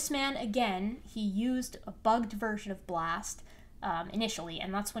this man, again, he used a bugged version of BLAST initially,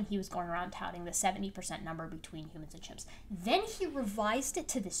 and that's when he was going around touting the 70% number between humans and chimps. Then he revised it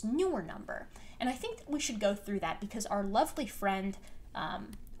to this newer number. And I think that we should go through that because our lovely friend,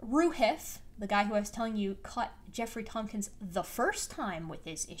 Roohif, the guy who I was telling you caught Jeffrey Tomkins the first time with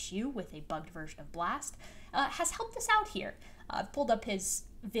his issue with a bugged version of BLAST, has helped us out here. I've pulled up his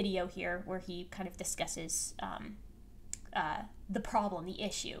video here where he kind of discusses the problem, the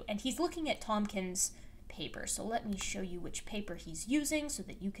issue, and he's looking at Tomkins' paper. So let me show you which paper he's using so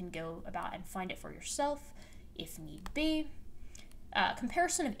that you can go about and find it for yourself if need be.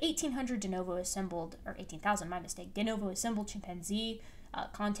 Comparison of 1,800 de novo assembled, or 18,000, my mistake, de novo assembled chimpanzee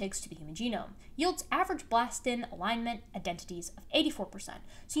contigs to the human genome yields average blastin alignment identities of 84%.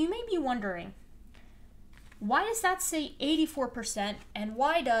 So you may be wondering, why does that say 84%, and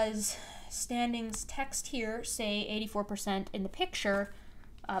why does Standing's text here say 84% in the picture,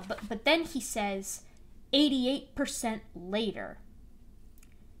 but then he says 88% later?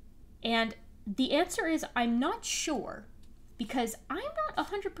 And the answer is, I'm not sure, because I'm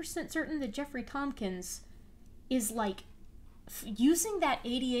not 100% certain that Jeffrey Tomkins is, using that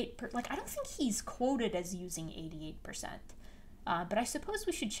 88%, I don't think he's quoted as using 88%, but I suppose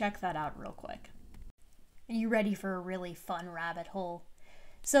we should check that out real quick. Are you ready for a really fun rabbit hole?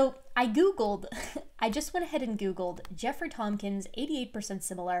 So I just went ahead and Googled Jeffrey Tomkins 88%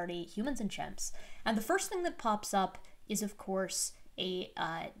 similarity, humans and chimps. And the first thing that pops up is, of course, a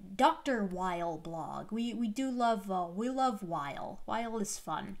Dr. Weil blog. We love Weil. Weil is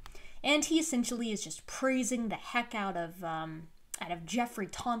fun. And he essentially is just praising the heck out of Jeffrey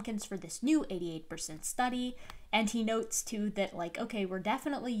Tomkins for this new 88% study. And he notes too that, okay, we're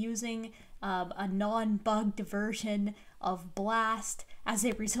definitely using a non-bugged version of BLAST. As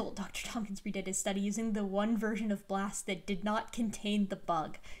a result, Dr. Tomkins redid his study using the one version of BLAST that did not contain the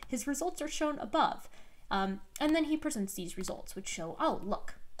bug. His results are shown above. And then he presents these results, which show, oh,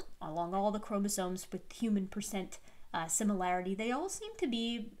 look, along all the chromosomes with human percent similarity, they all seem to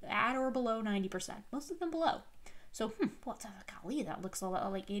be at or below 90%, most of them below. So, golly, that looks a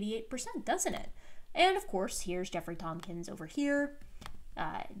lot like 88%, doesn't it? And of course, here's Jeffrey Tomkins over here,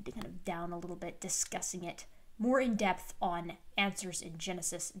 kind of down a little bit, discussing it more in depth on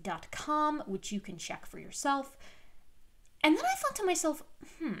answersingenesis.com, which you can check for yourself. And then I thought to myself,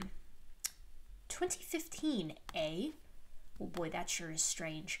 2015, eh? Oh boy, that sure is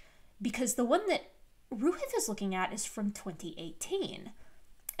strange. Because the one that Roohif is looking at is from 2018.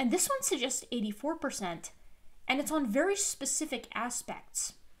 And this one suggests 84%, and it's on very specific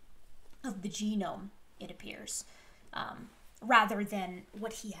aspects of the genome, it appears, rather than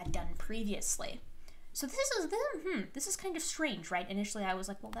what he had done previously. So this is kind of strange, right? Initially I was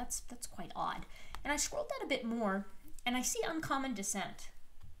like, well, that's quite odd. And I scrolled down a bit more, and I see uncommon descent,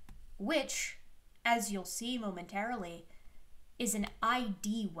 which, as you'll see momentarily, is an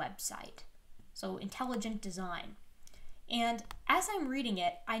ID website. So intelligent design. And as I'm reading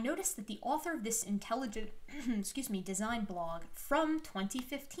it, I noticed that the author of this intelligent, design blog from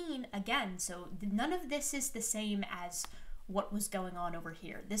 2015, again, so none of this is the same as what was going on over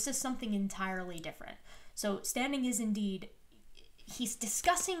here. This is something entirely different. So Standing is indeed, he's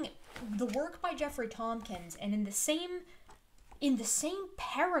discussing the work by Jeffrey Tomkins, and in the same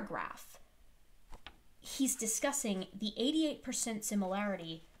paragraph, he's discussing the 88%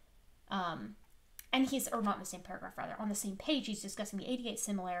 similarity, and he's, or not in the same paragraph, rather, on the same page, he's discussing the 88%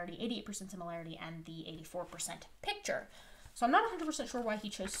 similarity, and the 84% picture. So I'm not 100% sure why he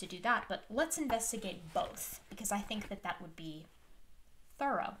chose to do that, but let's investigate both, because I think that would be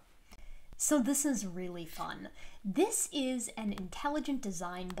thorough. So this is really fun. This is an intelligent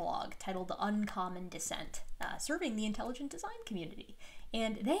design blog titled Uncommon Descent, serving the intelligent design community.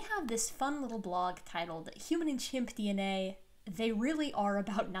 And they have this fun little blog titled Human and Chimp DNA. They really are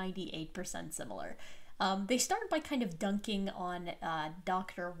about 98% similar. They start by kind of dunking on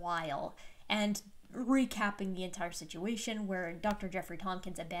Dr. Weil and recapping the entire situation, where Dr. Jeffrey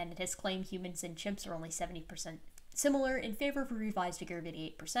Tomkins abandoned his claim humans and chimps are only 70% similar in favor of a revised figure of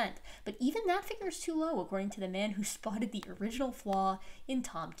 88%. But even that figure is too low, according to the man who spotted the original flaw in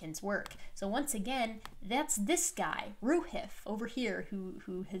Tomkins' work. So once again, that's this guy, Roohif, over here,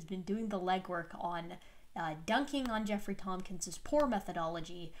 who has been doing the legwork on dunking on Jeffrey Tomkins' poor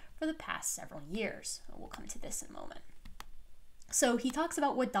methodology for the past several years. We'll come to this in a moment. So he talks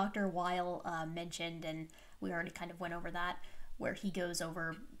about what Dr. Weil mentioned, and we already kind of went over that, where he goes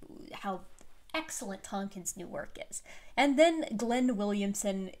over how excellent Tomkins' new work is. And then Glenn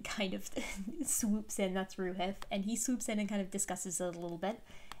Williamson kind of swoops in, that's Roohif, and he swoops in and kind of discusses it a little bit.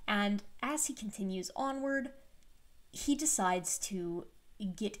 And as he continues onward, he decides to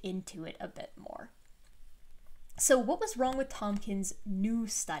get into it a bit more. So what was wrong with Tomkins' new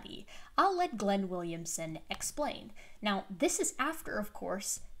study? I'll let Glenn Williamson explain. Now, this is after, of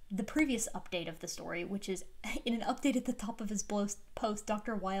course, the previous update of the story, which is in an update at the top of his post,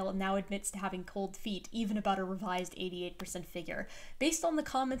 Dr. Weil now admits to having cold feet, even about a revised 88% figure. Based on the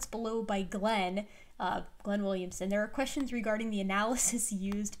comments below by Glenn Williamson, there are questions regarding the analysis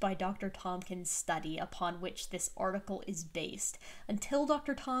used by Dr. Tomkins' study upon which this article is based. Until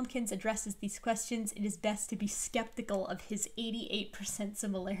Dr. Tomkins addresses these questions, it is best to be skeptical of his 88%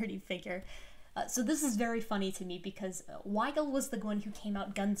 similarity figure. So this is very funny to me, because Weigel was the one who came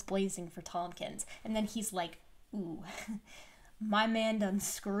out guns blazing for Tomkins, and then he's like, ooh, my man done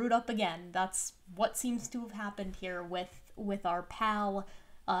screwed up again. That's what seems to have happened here with our pal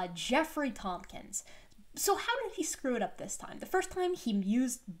Jeffrey Tomkins. So how did he screw it up this time? The first time he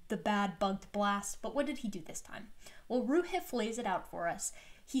used the bad bugged blast, but what did he do this time? Well, Roohif lays it out for us.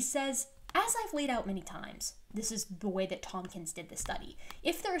 He says, as I've laid out many times, this is the way that Tomkins did the study.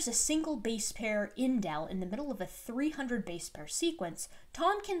 If there is a single base pair indel in the middle of a 300 base pair sequence,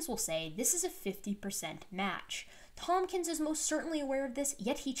 Tomkins will say this is a 50% match. Tomkins is most certainly aware of this,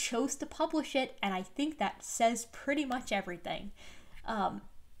 yet he chose to publish it, and I think that says pretty much everything.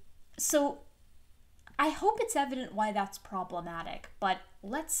 So I hope it's evident why that's problematic, but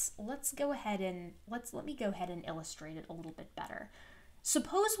let's go ahead and let me go ahead and illustrate it a little bit better.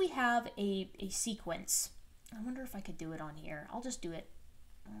 Suppose we have a sequence. I wonder if I could do it on here. I'll just do it.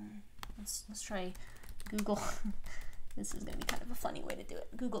 Let's try Google. This is going to be kind of a funny way to do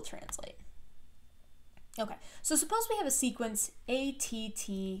it. Google Translate. Okay, so suppose we have a sequence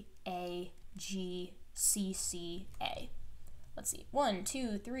ATTAGCCA. Let's see, 1,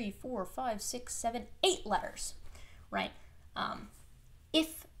 2, 3, 4, 5, 6, 7, 8 letters, right?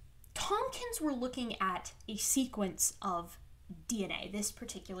 If Tomkins were looking at a sequence of DNA, this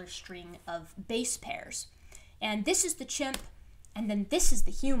particular string of base pairs, and this is the chimp, and then this is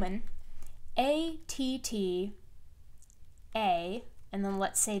the human, ATTA, and then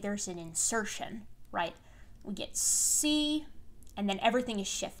let's say there's an insertion, right? We get C, and then everything is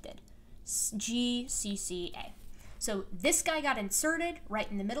shifted, GCCA. So this guy got inserted right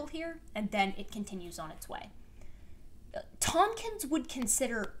in the middle here, and then it continues on its way. Tomkins would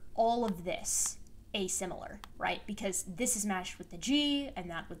consider all of this asimilar, right? Because this is matched with the G,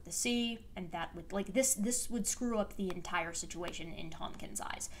 and that with the C, and that with, like, this would screw up the entire situation in Tomkins'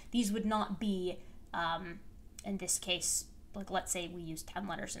 eyes. These would not be, in this case, like, let's say we use 10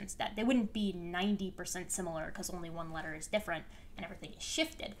 letters instead. They wouldn't be 90% similar because only one letter is different and everything is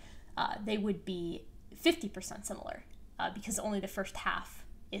shifted. They would be 50% similar because only the first half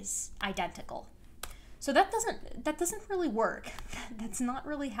is identical. So that doesn't really work. That's not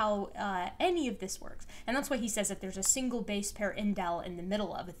really how any of this works. And that's why he says that there's a single base pair indel in the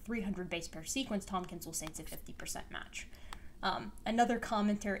middle of a 300 base pair sequence. Tomkins will say it's a 50% match. Another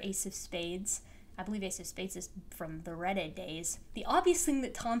commenter, Ace of Spades, I believe Ace of Spades is from the Reddit days. The obvious thing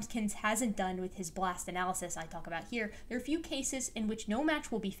that Tomkins hasn't done with his blast analysis I talk about here, there are a few cases in which no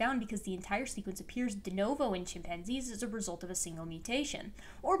match will be found because the entire sequence appears de novo in chimpanzees as a result of a single mutation,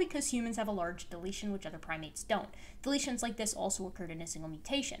 or because humans have a large deletion which other primates don't. Deletions like this also occurred in a single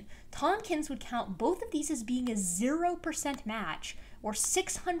mutation. Tomkins would count both of these as being a 0% match, or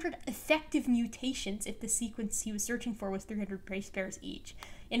 600 effective mutations if the sequence he was searching for was 300 base pairs each.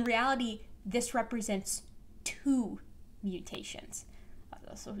 In reality, this represents 2 mutations.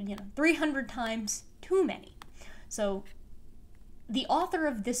 So, 300 times too many. So, the author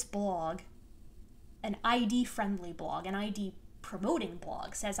of this blog, an ID-friendly blog, an ID-promoting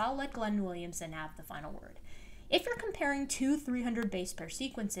blog, says, I'll let Glenn Williamson have the final word. If you're comparing 2 300 base pair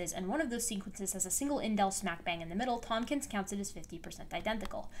sequences, and one of those sequences has a single indel smack bang in the middle, Tomkins counts it as 50%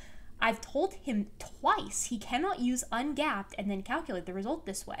 identical. I've told him twice he cannot use ungapped and then calculate the result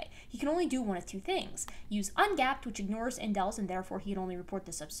this way. He can only do one of two things. Use ungapped, which ignores indels, and therefore he can only report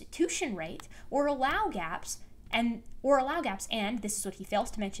the substitution rate, or allow gaps, and this is what he fails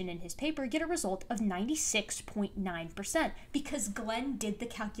to mention in his paper, get a result of 96.9%, because Glenn did the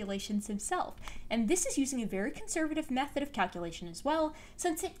calculations himself. And this is using a very conservative method of calculation as well,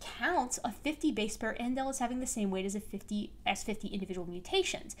 since it counts a 50 base pair indel as having the same weight as 50 individual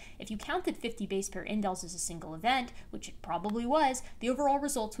mutations. If you counted 50 base pair indels as a single event, which it probably was, the overall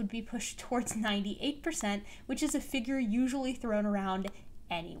results would be pushed towards 98%, which is a figure usually thrown around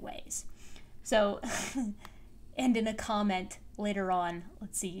anyways. So... And in a comment later on,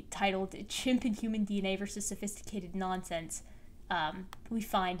 let's see, titled Chimp and Human DNA versus Sophisticated Nonsense, we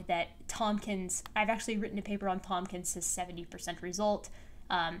find that Tomkins, I've actually written a paper on Tomkins' 70% result,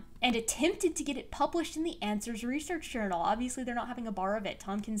 and attempted to get it published in the Answers Research Journal. Obviously, they're not having a bar of it.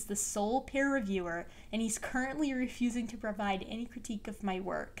 Tomkins, the sole peer reviewer, and he's currently refusing to provide any critique of my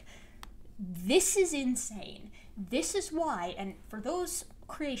work. This is insane. This is why, and for those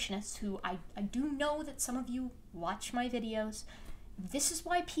creationists who I do know that some of you watch my videos, this is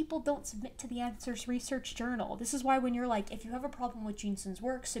why people don't submit to the Answers Research Journal. This is why when you're like, if you have a problem with Jeanson's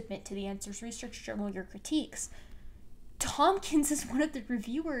work, submit to the Answers Research Journal your critiques. Tomkins is one of the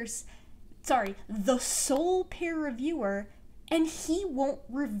reviewers, the sole peer reviewer, and he won't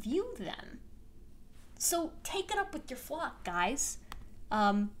review them. So take it up with your flock, guys.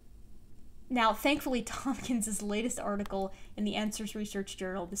 Now, thankfully, Tomkins' latest article in the Answers Research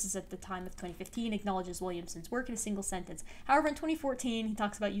Journal, this is at the time of 2015, acknowledges Williamson's work in a single sentence. However, in 2014, he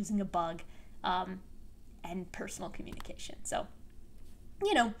talks about using a bug and personal communication. So,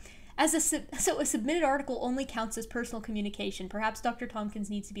 you know, a submitted article only counts as personal communication. Perhaps Dr.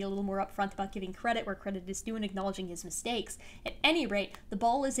 Tomkins needs to be a little more upfront about giving credit where credit is due and acknowledging his mistakes. At any rate, the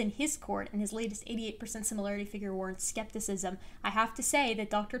ball is in his court, and his latest 88% similarity figure warrants skepticism. I have to say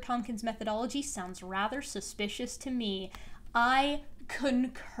that Dr. Tomkins' methodology sounds rather suspicious to me. I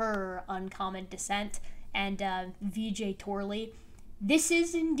concur, Uncommon Descent and VJ Torley. This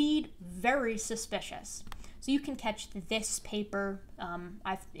is indeed very suspicious. So you can catch this paper.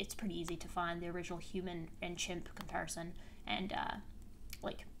 It's pretty easy to find the original human and chimp comparison and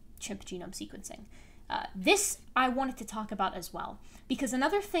like chimp genome sequencing. This I wanted to talk about as well, because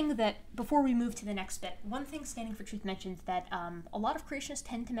another thing that, before we move to the next bit, one thing Standing for Truth mentions that a lot of creationists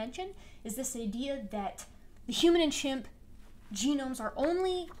tend to mention is this idea that the human and chimp genomes are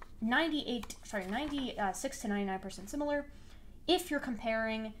only 96 to 99% similar if you're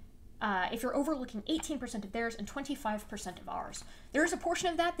comparing if you're overlooking 18% of theirs and 25% of ours. There is a portion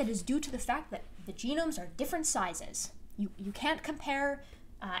of that is due to the fact that the genomes are different sizes. You can't compare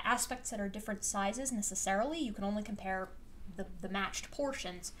aspects that are different sizes necessarily. You can only compare the matched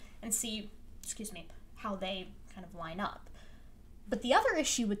portions and see, how they kind of line up. But the other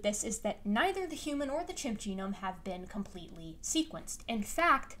issue with this is that neither the human or the chimp genome have been completely sequenced. In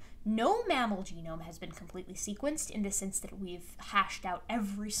fact, no mammal genome has been completely sequenced in the sense that we've hashed out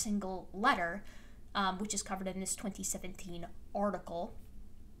every single letter, which is covered in this 2017 article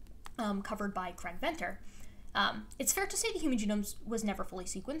covered by Craig Venter. It's fair to say the human genome was never fully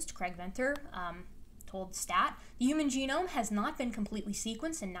sequenced. Craig Venter told Stat, the human genome has not been completely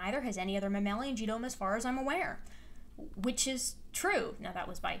sequenced, and neither has any other mammalian genome as far as I'm aware, which is true. Now, that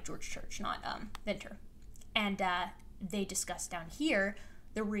was by George Church, not Venter. And they discuss down here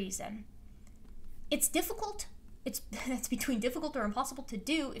the reason. It's difficult. That's between difficult or impossible to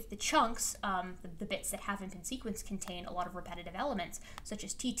do if the chunks, the bits that haven't been sequenced, contain a lot of repetitive elements, such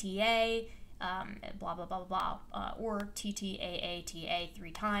as TTA, blah, blah, blah, blah, or TTAATA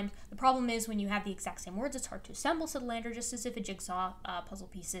 3 times. The problem is when you have the exact same words, it's hard to assemble, said Lander, just as if a jigsaw puzzle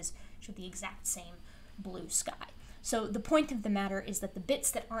pieces should the exact same blue sky. So the point of the matter is that the bits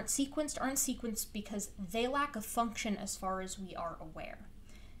that aren't sequenced because they lack a function as far as we are aware.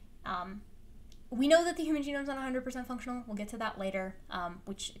 We know that the human genome is not 100% functional. We'll get to that later,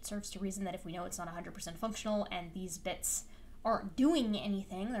 which it serves to reason that if we know it's not 100% functional and these bits aren't doing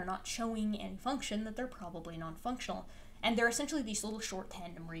anything, they're not showing any function, that they're probably non-functional. And they're essentially these little short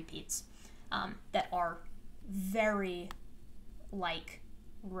tandem repeats that are very,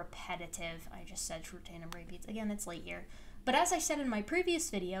 repetitive. I just said short tandem repeats. Again, it's late here. But as I said in my previous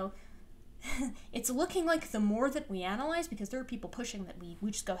video, it's looking like the more that we analyze, because there are people pushing that we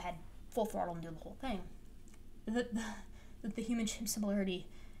just go ahead full throttle and do the whole thing, that the human-chimp similarity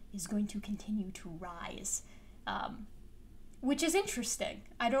is going to continue to rise, which is interesting.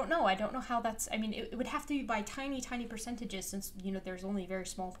 I don't know how that's, it would have to be by tiny percentages, since, there's only very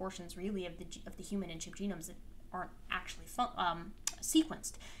small portions really of the human and chimp genomes that aren't actually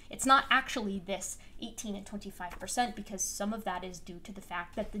sequenced. It's not actually this 18 and 25% because some of that is due to the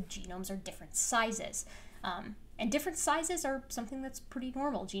fact that the genomes are different sizes. And different sizes are something that's pretty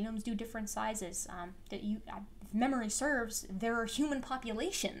normal. Genomes do different sizes. If memory serves, there are human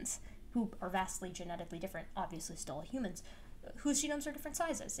populations who are vastly genetically different, obviously still humans, whose genomes are different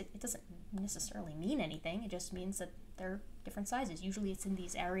sizes. It doesn't necessarily mean anything. It just means that they're different sizes. Usually it's in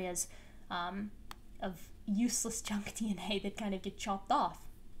these areas of useless junk DNA that kind of get chopped off.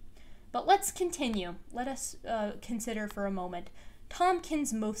 But let's continue. Let us consider for a moment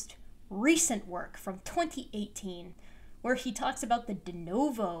Tomkins' most recent work from 2018, where he talks about the de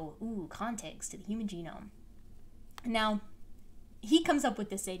novo context to the human genome. Now, he comes up with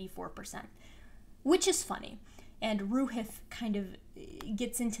this 84%, which is funny. And Roohif kind of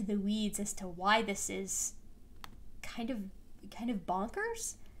gets into the weeds as to why this is kind of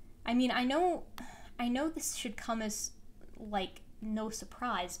bonkers. I mean, I know this should come as like no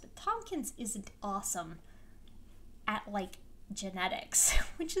surprise, but Tomkins isn't awesome at like genetics,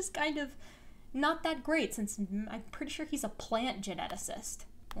 which is kind of not that great since I'm pretty sure he's a plant geneticist.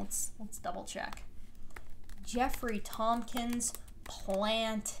 Let's double check. Jeffrey Tomkins,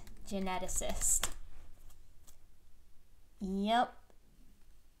 plant geneticist. Yep.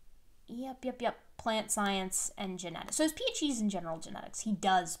 Plant science and genetics. So his PhD's in general genetics. He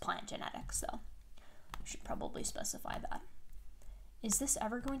does plant genetics, though. I should probably specify that. Is this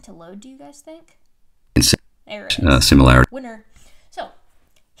ever going to load, do you guys think? There it is. Similarity. Winner. So,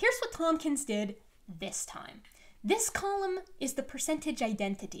 here's what Tomkins did this time. This column is the percentage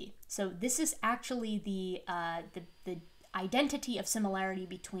identity. So this is actually the identity of similarity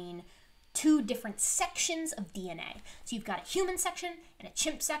between two different sections of DNA. So you've got a human section and a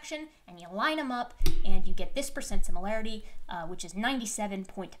chimp section, and you line them up, and you get this percent similarity, which is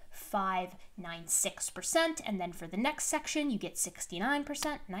 97.596%. And then for the next section, you get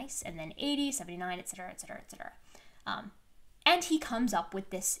 69%, nice, and then 80, 79, etc., etc., etc. And he comes up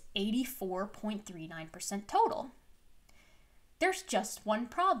with this 84.39% total. There's just one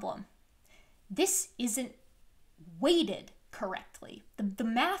problem. This isn't weighted correctly. The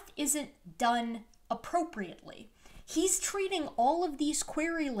math isn't done appropriately. He's treating all of these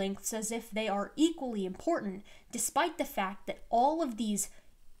query lengths as if they are equally important, despite the fact that all of these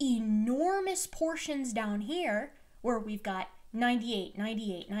enormous portions down here, where we've got 98,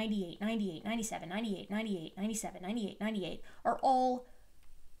 98, 98, 98, 97, 98, 98, 97, 98, 98, are all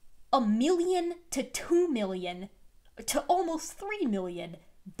 1 million to 2 million to almost 3 million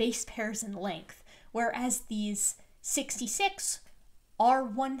base pairs in length, whereas these 66 are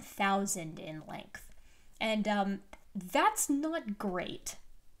 1,000 in length. And that's not great.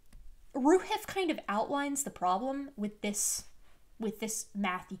 Roohif kind of outlines the problem with this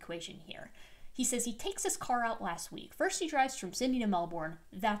math equation here. He says he takes his car out last week. First he drives from Sydney to Melbourne.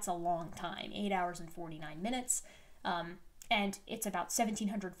 That's a long time, 8 hours and 49 minutes. And it's about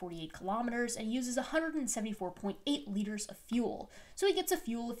 1,748 kilometers, and he uses 174.8 liters of fuel. So he gets a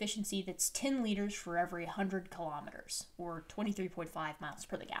fuel efficiency that's 10 liters for every 100 kilometers, or 23.5 miles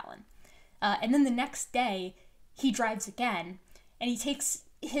per the gallon. And then the next day, he drives again, and he takes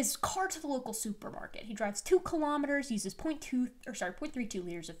his car to the local supermarket. He drives 2 kilometers, uses 0.32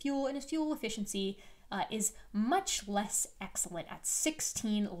 liters of fuel, and his fuel efficiency is much less excellent at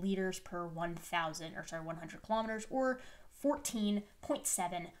 16 liters per 100 kilometers, or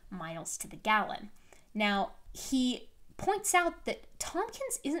 14.7 miles to the gallon. Now, he points out that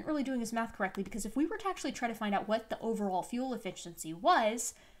Tomkins isn't really doing his math correctly, because if we were to actually try to find out what the overall fuel efficiency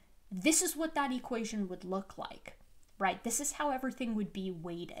was, this is what that equation would look like, right? This is how everything would be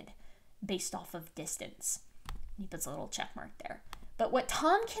weighted based off of distance. He puts a little check mark there. But what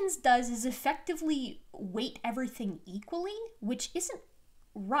Tomkins does is effectively weight everything equally, which isn't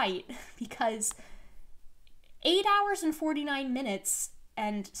right, because 8 hours and 49 minutes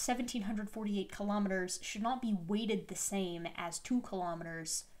and 1,748 kilometers should not be weighted the same as 2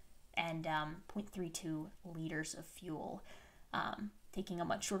 kilometers and 0.32 liters of fuel, taking a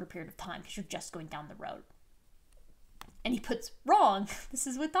much shorter period of time because you're just going down the road. And he puts wrong. This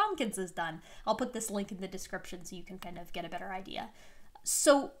is what Tomkins has done. I'll put this link in the description so you can kind of get a better idea.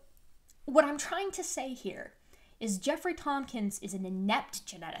 So what I'm trying to say here is Jeffrey Tomkins is an inept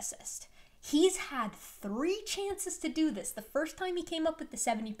geneticist. He's had 3 chances to do this. The first time he came up with the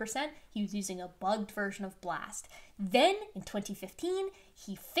 70%, he was using a bugged version of BLAST. Then, in 2015,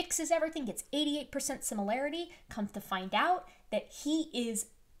 he fixes everything, gets 88% similarity, comes to find out that he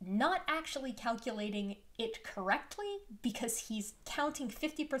is not actually calculating it correctly because he's counting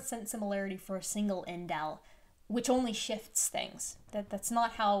 50% similarity for a single indel which only shifts things. That's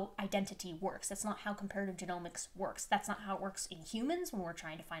not how identity works. That's not how comparative genomics works. That's not how it works in humans when we're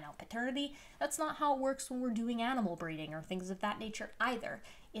trying to find out paternity. That's not how it works when we're doing animal breeding or things of that nature either.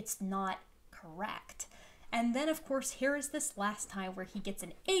 It's not correct. And then, of course, here is this last time where he gets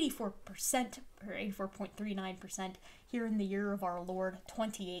an 84%, or 84.39% here in the year of our Lord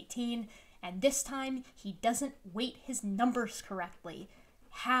 2018. And this time, he doesn't weight his numbers correctly.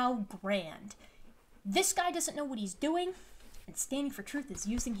 How grand. This guy doesn't know what he's doing, and Standing for Truth is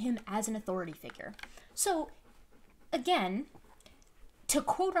using him as an authority figure. So, again, to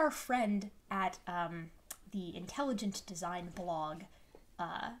quote our friend at the Intelligent Design blog,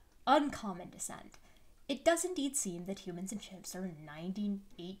 Uncommon Descent, it does indeed seem that humans and chimps are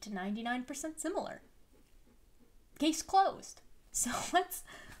 98 to 99% similar. Case closed. So let's...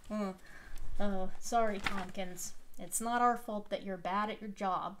 sorry, Tomkins. It's not our fault that you're bad at your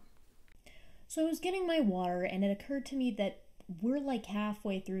job. So I was getting my water, and it occurred to me that we're like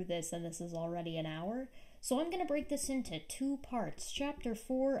halfway through this, and this is already an hour. So I'm going to break this into 2 parts. Chapter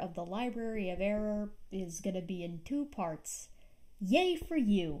 4 of the Library of Error is going to be in 2 parts. Yay for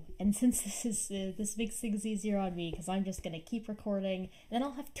you! And since this makes things easier on me, because I'm just going to keep recording, and then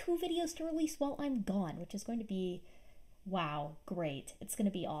I'll have 2 videos to release while I'm gone, which is going to be, wow, great. It's going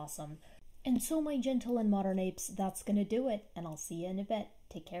to be awesome. And so, my gentle and modern apes, that's going to do it, and I'll see you in a bit.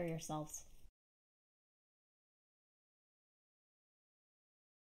 Take care of yourselves.